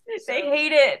advance. They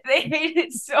hate it. They hate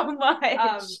it so much.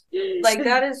 Like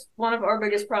that is one of our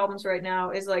biggest problems right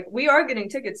now, is like we are getting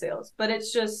ticket sales, but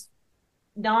it's just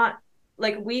not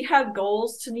like we have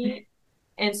goals to meet.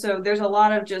 And so there's a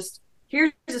lot of just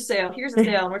here's a sale.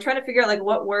 And we're trying to figure out like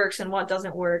what works and what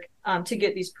doesn't work to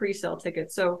get these pre-sale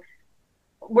tickets. So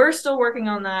we're still working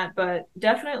on that, but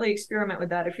definitely experiment with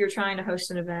that if you're trying to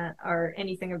host an event or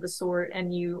anything of the sort,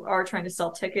 and you are trying to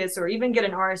sell tickets or even get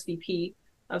an RSVP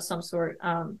of some sort.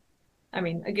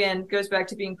 Again, goes back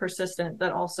to being persistent,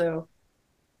 but also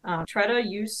try to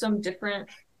use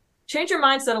change your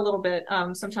mindset a little bit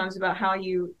sometimes about how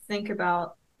you think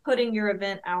about putting your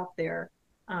event out there.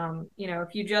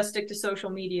 If you just stick to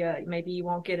social media, maybe you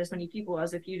won't get as many people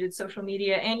as if you did social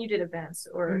media and you did events,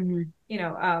 or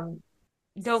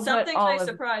something might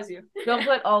surprise you. Don't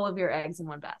put all of your eggs in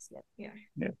one basket. Yeah.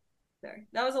 Sorry,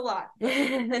 that was a lot.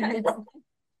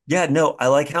 Yeah, no, I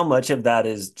like how much of that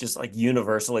is just like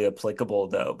universally applicable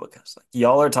though, because like,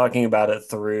 y'all are talking about it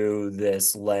through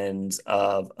this lens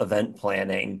of event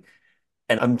planning.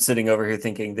 And I'm sitting over here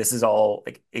thinking this is all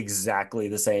like exactly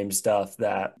the same stuff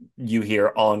that you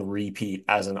hear on repeat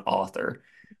as an author.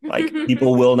 Like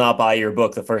people will not buy your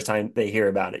book the first time they hear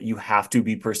about it. You have to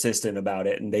be persistent about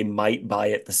it, and they might buy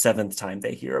it the seventh time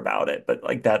they hear about it. But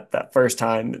like that first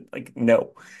time, like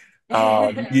no.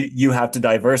 You have to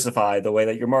diversify the way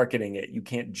that you're marketing it. You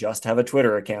can't just have a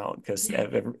Twitter account because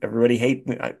everybody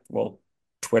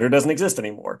Twitter doesn't exist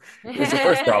anymore. It's the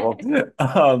first problem.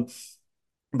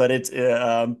 But it's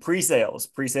pre-sales.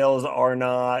 Pre-sales are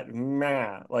not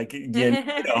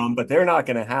but they're not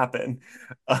going to happen.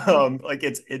 Like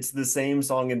it's the same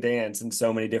song and dance in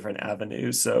so many different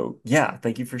avenues. So yeah,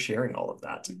 thank you for sharing all of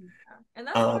that. And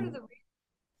that's part of the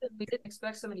reason we didn't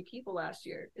expect so many people last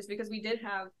year, is because we did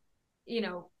have,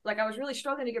 like I was really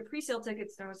struggling to get pre-sale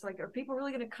tickets, and I was like, are people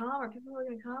really going to come? Are people really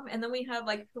going to come? And then we had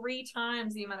like 3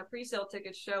 times the amount of pre-sale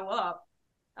tickets show up.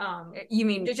 You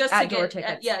mean just at door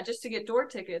tickets? Just to get door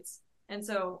tickets. And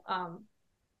so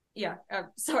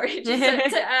sorry,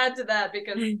 just to add to that,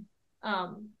 because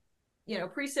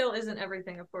pre-sale isn't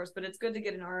everything, of course, but it's good to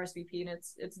get an RSVP, and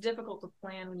it's difficult to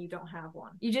plan when you don't have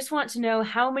one. You just want to know,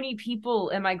 how many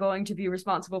people am I going to be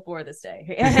responsible for this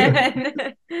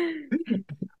day?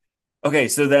 Okay,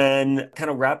 so then kind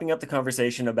of wrapping up the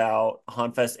conversation about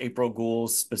Hauntfest April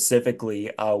Ghouls specifically,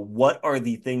 what are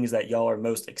the things that y'all are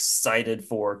most excited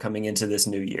for coming into this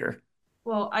new year?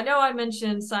 Well, I know I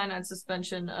mentioned Cyanide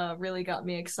Suspension really got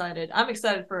me excited. I'm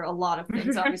excited for a lot of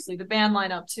things, obviously. The band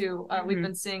lineup, too. We've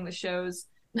been seeing the shows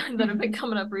that have been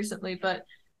coming up recently, but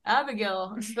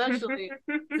Abigail, especially,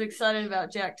 is excited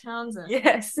about Jack Townsend.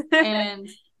 Yes. And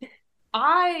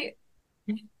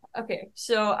okay,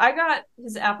 so I got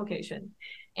his application,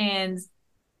 and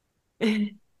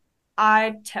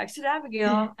I texted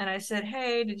Abigail, and I said,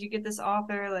 hey, did you get this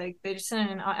offer? Like, they just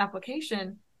sent in an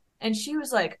application. And she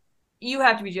was like, you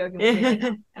have to be joking with me right now.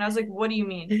 And I was like, what do you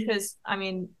mean? Because, I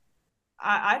mean,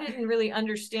 I didn't really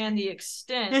understand the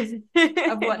extent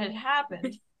of what had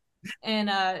happened.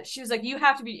 And she was like, you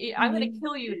have to be, I'm going to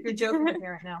kill you if you're joking with me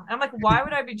right now. And I'm like, why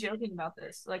would I be joking about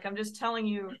this? Like, I'm just telling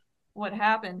you what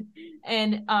happened.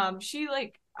 And she,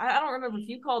 like, I don't remember if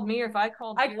you called me or if I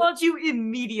called you. I called you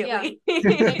immediately. Yeah.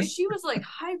 And she was like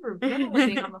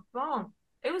hyperventilating on the phone.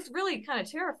 It was really kind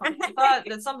of terrifying. I thought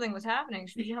that something was happening.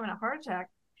 She was having a heart attack.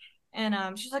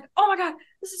 And she's like, oh my God,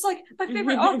 this is like my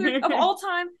favorite author of all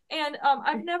time. And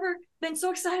I've never been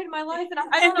so excited in my life. And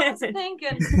I don't know what to think.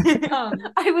 And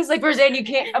I was like, Roseanne, you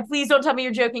can't, please don't tell me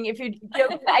you're joking. If you're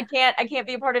joking, I can't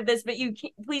be a part of this, but you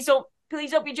can't, please don't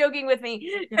be joking with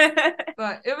me.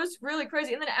 But it was really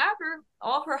crazy. And then after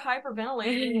all of her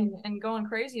hyperventilating and going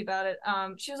crazy about it,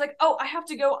 she was like, oh, I have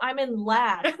to go. I'm in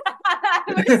lab. I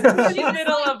was in the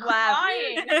middle of lab.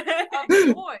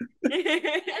 Crying boy. And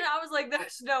I was like,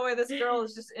 there's no way this girl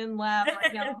is just in lab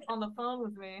right now on the phone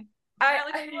with me. I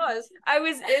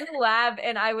was in lab,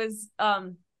 and I was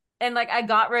and like I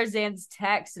got Roseanne's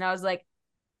text, and I was like,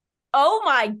 oh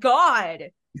my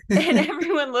God. And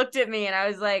everyone looked at me, and I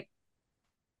was like,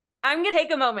 I'm gonna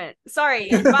take a moment. Sorry,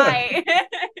 bye.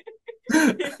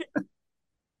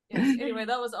 Anyway,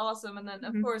 that was awesome. And then,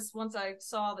 of course, once I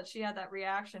saw that she had that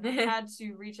reaction, I had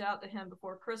to reach out to him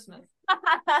before Christmas.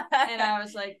 And I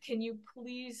was like, can you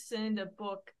please send a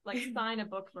book, like sign a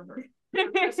book for her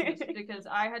for Christmas? Because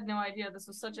I had no idea this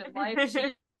was such a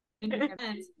life-changing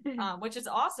event, which is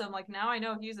awesome. Like, now I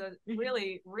know he's a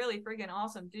really, really freaking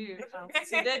awesome dude.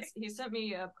 He sent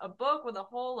me a book with a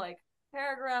whole, like,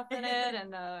 paragraph in it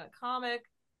and a comic,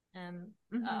 and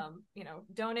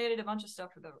donated a bunch of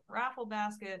stuff for the raffle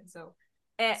basket. So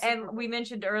and we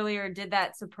mentioned earlier, did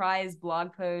that surprise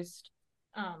blog post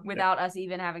without us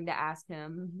even having to ask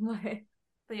him.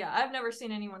 But yeah, I've never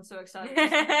seen anyone so excited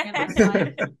in my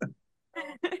life.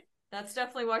 That's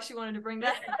definitely why she wanted to bring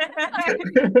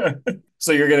that.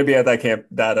 So you're going to be at that camp,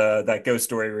 that ghost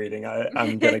story reading,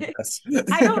 I'm going to guess.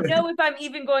 I don't know if I'm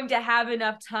even going to have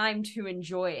enough time to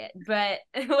enjoy it, but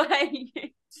like,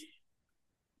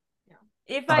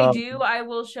 if I do, I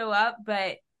will show up.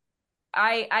 But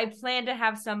I plan to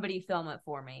have somebody film it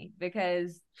for me,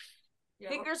 because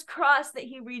fingers crossed that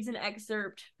he reads an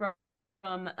excerpt from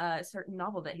a certain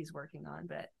novel that he's working on.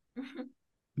 But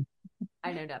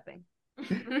I know nothing.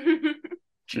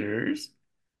 Cheers.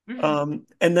 And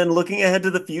then looking ahead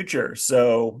to the future.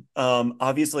 So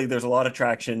obviously there's a lot of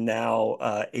traction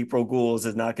now. April Ghouls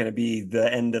is not going to be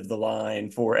the end of the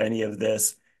line for any of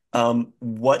this.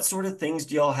 What sort of things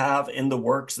do y'all have in the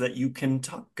works that you can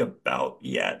talk about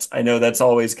yet? I know that's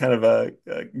always kind of a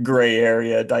gray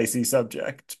area, dicey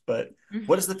subject, but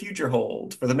what does the future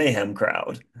hold for the Mayhem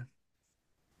crowd?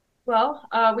 Well,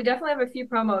 we definitely have a few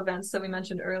promo events that we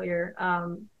mentioned earlier.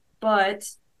 But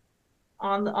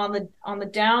on the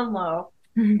down low,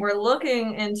 we're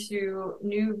looking into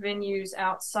new venues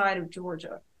outside of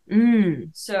Georgia.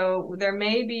 So there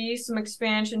may be some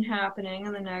expansion happening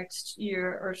in the next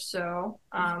year or so.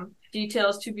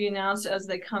 Details to be announced as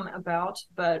they come about,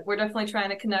 but we're definitely trying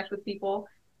to connect with people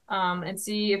and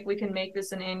see if we can make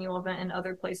this an annual event in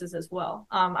other places as well.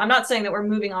 I'm not saying that we're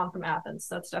moving on from Athens.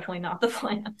 That's definitely not the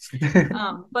plan.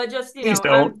 But just,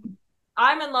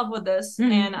 I'm in love with this,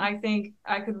 and I think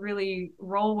I could really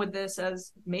roll with this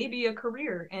as maybe a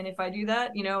career. And if I do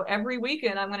that, every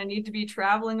weekend I'm going to need to be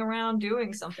traveling around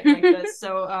doing something like this.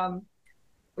 So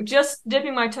just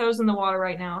dipping my toes in the water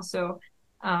right now. So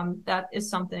that is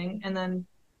something. And then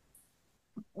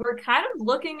we're kind of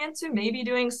looking into maybe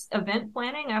doing event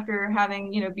planning after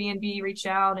having, B&B reach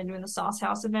out and doing the Sauce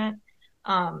House event.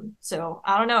 So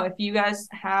I don't know if you guys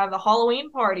have a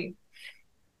Halloween party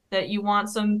that you want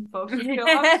some folks to show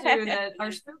up to that are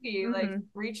spooky, like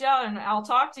reach out and I'll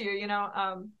talk to you,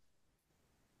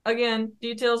 Again,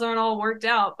 details aren't all worked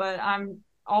out, but I'm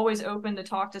always open to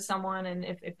talk to someone, and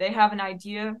if they have an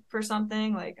idea for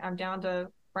something, like I'm down to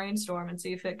brainstorm and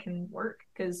see if it can work,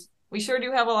 because we sure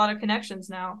do have a lot of connections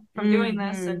now from doing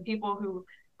this, and people who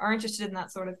are interested in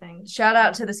that sort of thing. Shout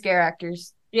out to the scare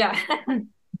actors. Yeah.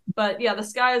 But yeah, the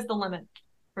sky is the limit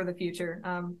for the future.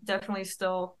 Definitely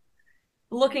still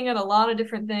looking at a lot of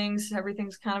different things.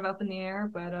 Everything's kind of up in the air,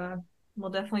 but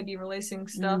we'll definitely be releasing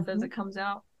stuff as it comes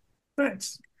out.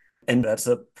 Nice. And that's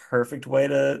a perfect way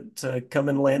to come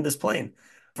and land this plane.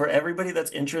 For everybody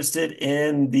that's interested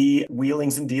in the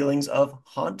wheelings and dealings of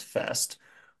Hauntfest,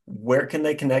 where can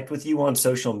they connect with you on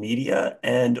social media,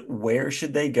 and where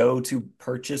should they go to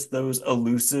purchase those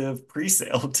elusive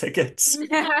pre-sale tickets?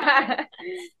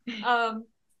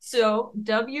 So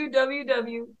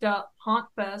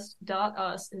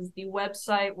www.hauntfest.us is the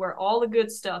website where all the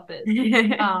good stuff is.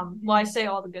 Well, I say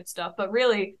all the good stuff, but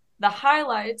really the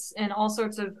highlights and all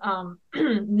sorts of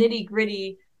nitty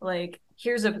gritty, like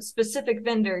here's a specific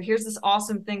vendor, here's this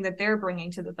awesome thing that they're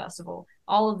bringing to the festival.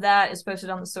 All of that is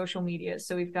posted on the social media.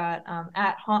 So we've got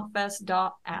at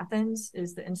hauntfest.athens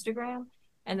is the Instagram.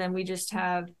 And then we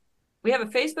have a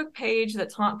Facebook page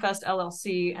that's Hauntfest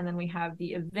LLC, and then we have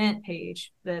the event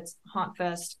page that's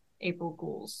Hauntfest April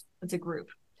Ghouls. It's a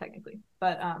group, technically.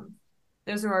 But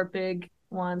those are our big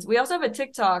ones. We also have a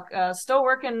TikTok, still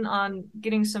working on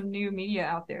getting some new media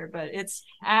out there, but it's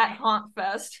at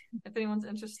Hauntfest, if anyone's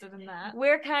interested in that.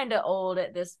 We're kind of old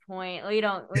at this point. We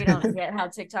don't get how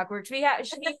TikTok works. She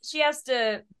has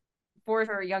to force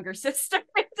her younger sister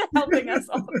into helping us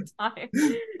all the time.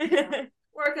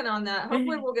 Working on that.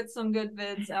 Hopefully we'll get some good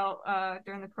vids out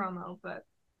during the promo, but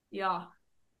yeah.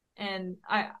 And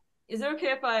is it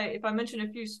okay if I mention a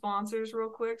few sponsors real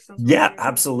quick? Yeah,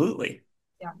 absolutely.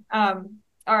 Yeah.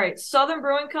 All right. Southern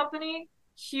Brewing Company,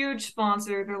 huge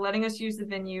sponsor. They're letting us use the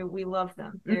venue. We love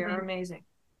them. They are amazing.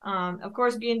 Of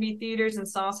course, B&B Theaters and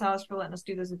Sauce House for letting us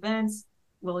do those events.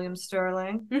 William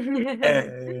Sterling.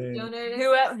 Hey.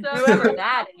 Whoever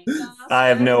that is. I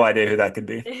have no idea who that could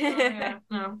be. Yeah.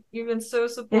 No, you've been so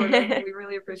supportive. We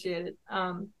really appreciate it.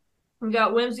 We've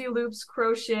got Whimsy Loops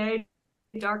Crochet,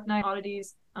 Dark Knight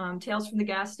Oddities, Tales from the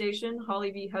Gas Station,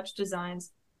 Holly V. Hutch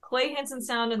Designs. Clay Henson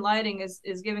Sound and Lighting is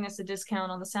giving us a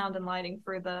discount on the sound and lighting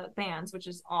for the bands, which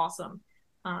is awesome.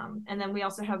 And then we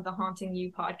also have the Haunting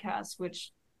You podcast,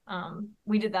 which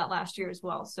we did that last year as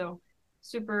well. So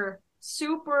super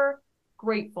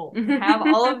grateful to have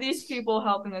all of these people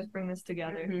helping us bring this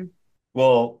together.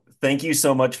 Well, thank you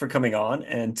so much for coming on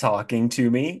and talking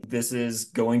to me. This is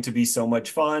going to be so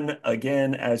much fun.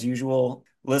 Again, as usual,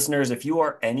 listeners, if you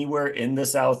are anywhere in the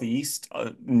Southeast,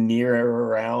 near or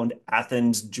around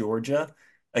Athens, Georgia,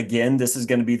 again, this is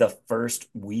going to be the first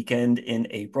weekend in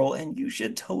April, and you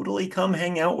should totally come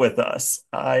hang out with us.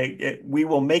 We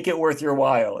will make it worth your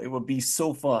while. It will be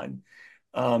so fun.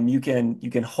 You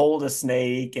can hold a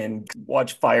snake and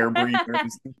watch fire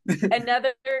breathers.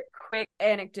 Another quick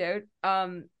anecdote.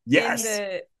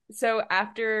 Yes. So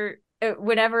after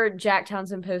whenever Jack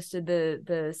Townsend posted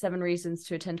the 7 reasons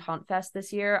to attend Hauntfest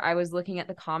this year, I was looking at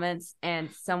the comments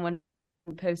and someone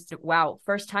posted, "Wow,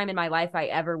 first time in my life I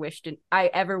ever wished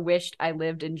I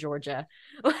lived in Georgia."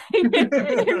 For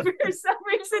some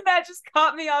reason that just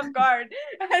caught me off guard.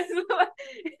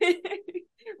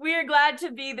 We are glad to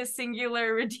be the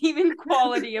singular redeeming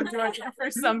quality of Georgia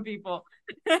for some people.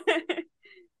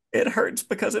 It hurts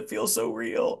because it feels so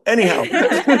real. Anyhow,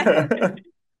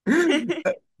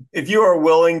 if you are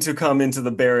willing to come into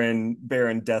the barren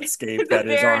deathscape that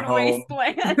is our home,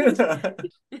 wasteland,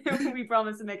 we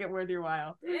promise to make it worth your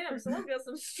while. Damn, someone got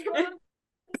some strong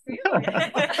feelings.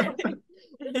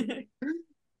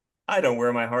 I don't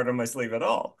wear my heart on my sleeve at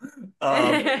all.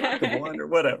 Or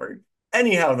whatever.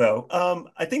 Anyhow, though,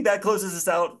 I think that closes us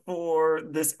out for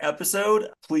this episode.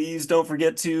 Please don't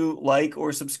forget to like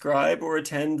or subscribe or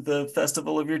attend the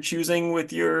festival of your choosing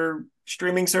with your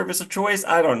streaming service of choice.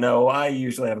 I don't know. I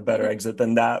usually have a better exit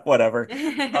than that. Whatever.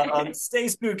 Stay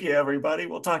spooky, everybody.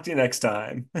 We'll talk to you next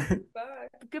time. Bye.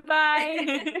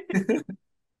 Goodbye.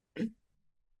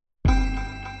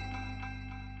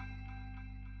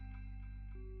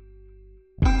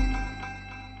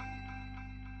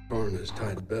 Coroners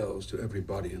tied bells to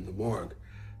everybody in the morgue.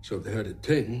 So if they heard a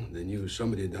ting, they knew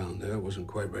somebody down there wasn't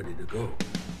quite ready to go.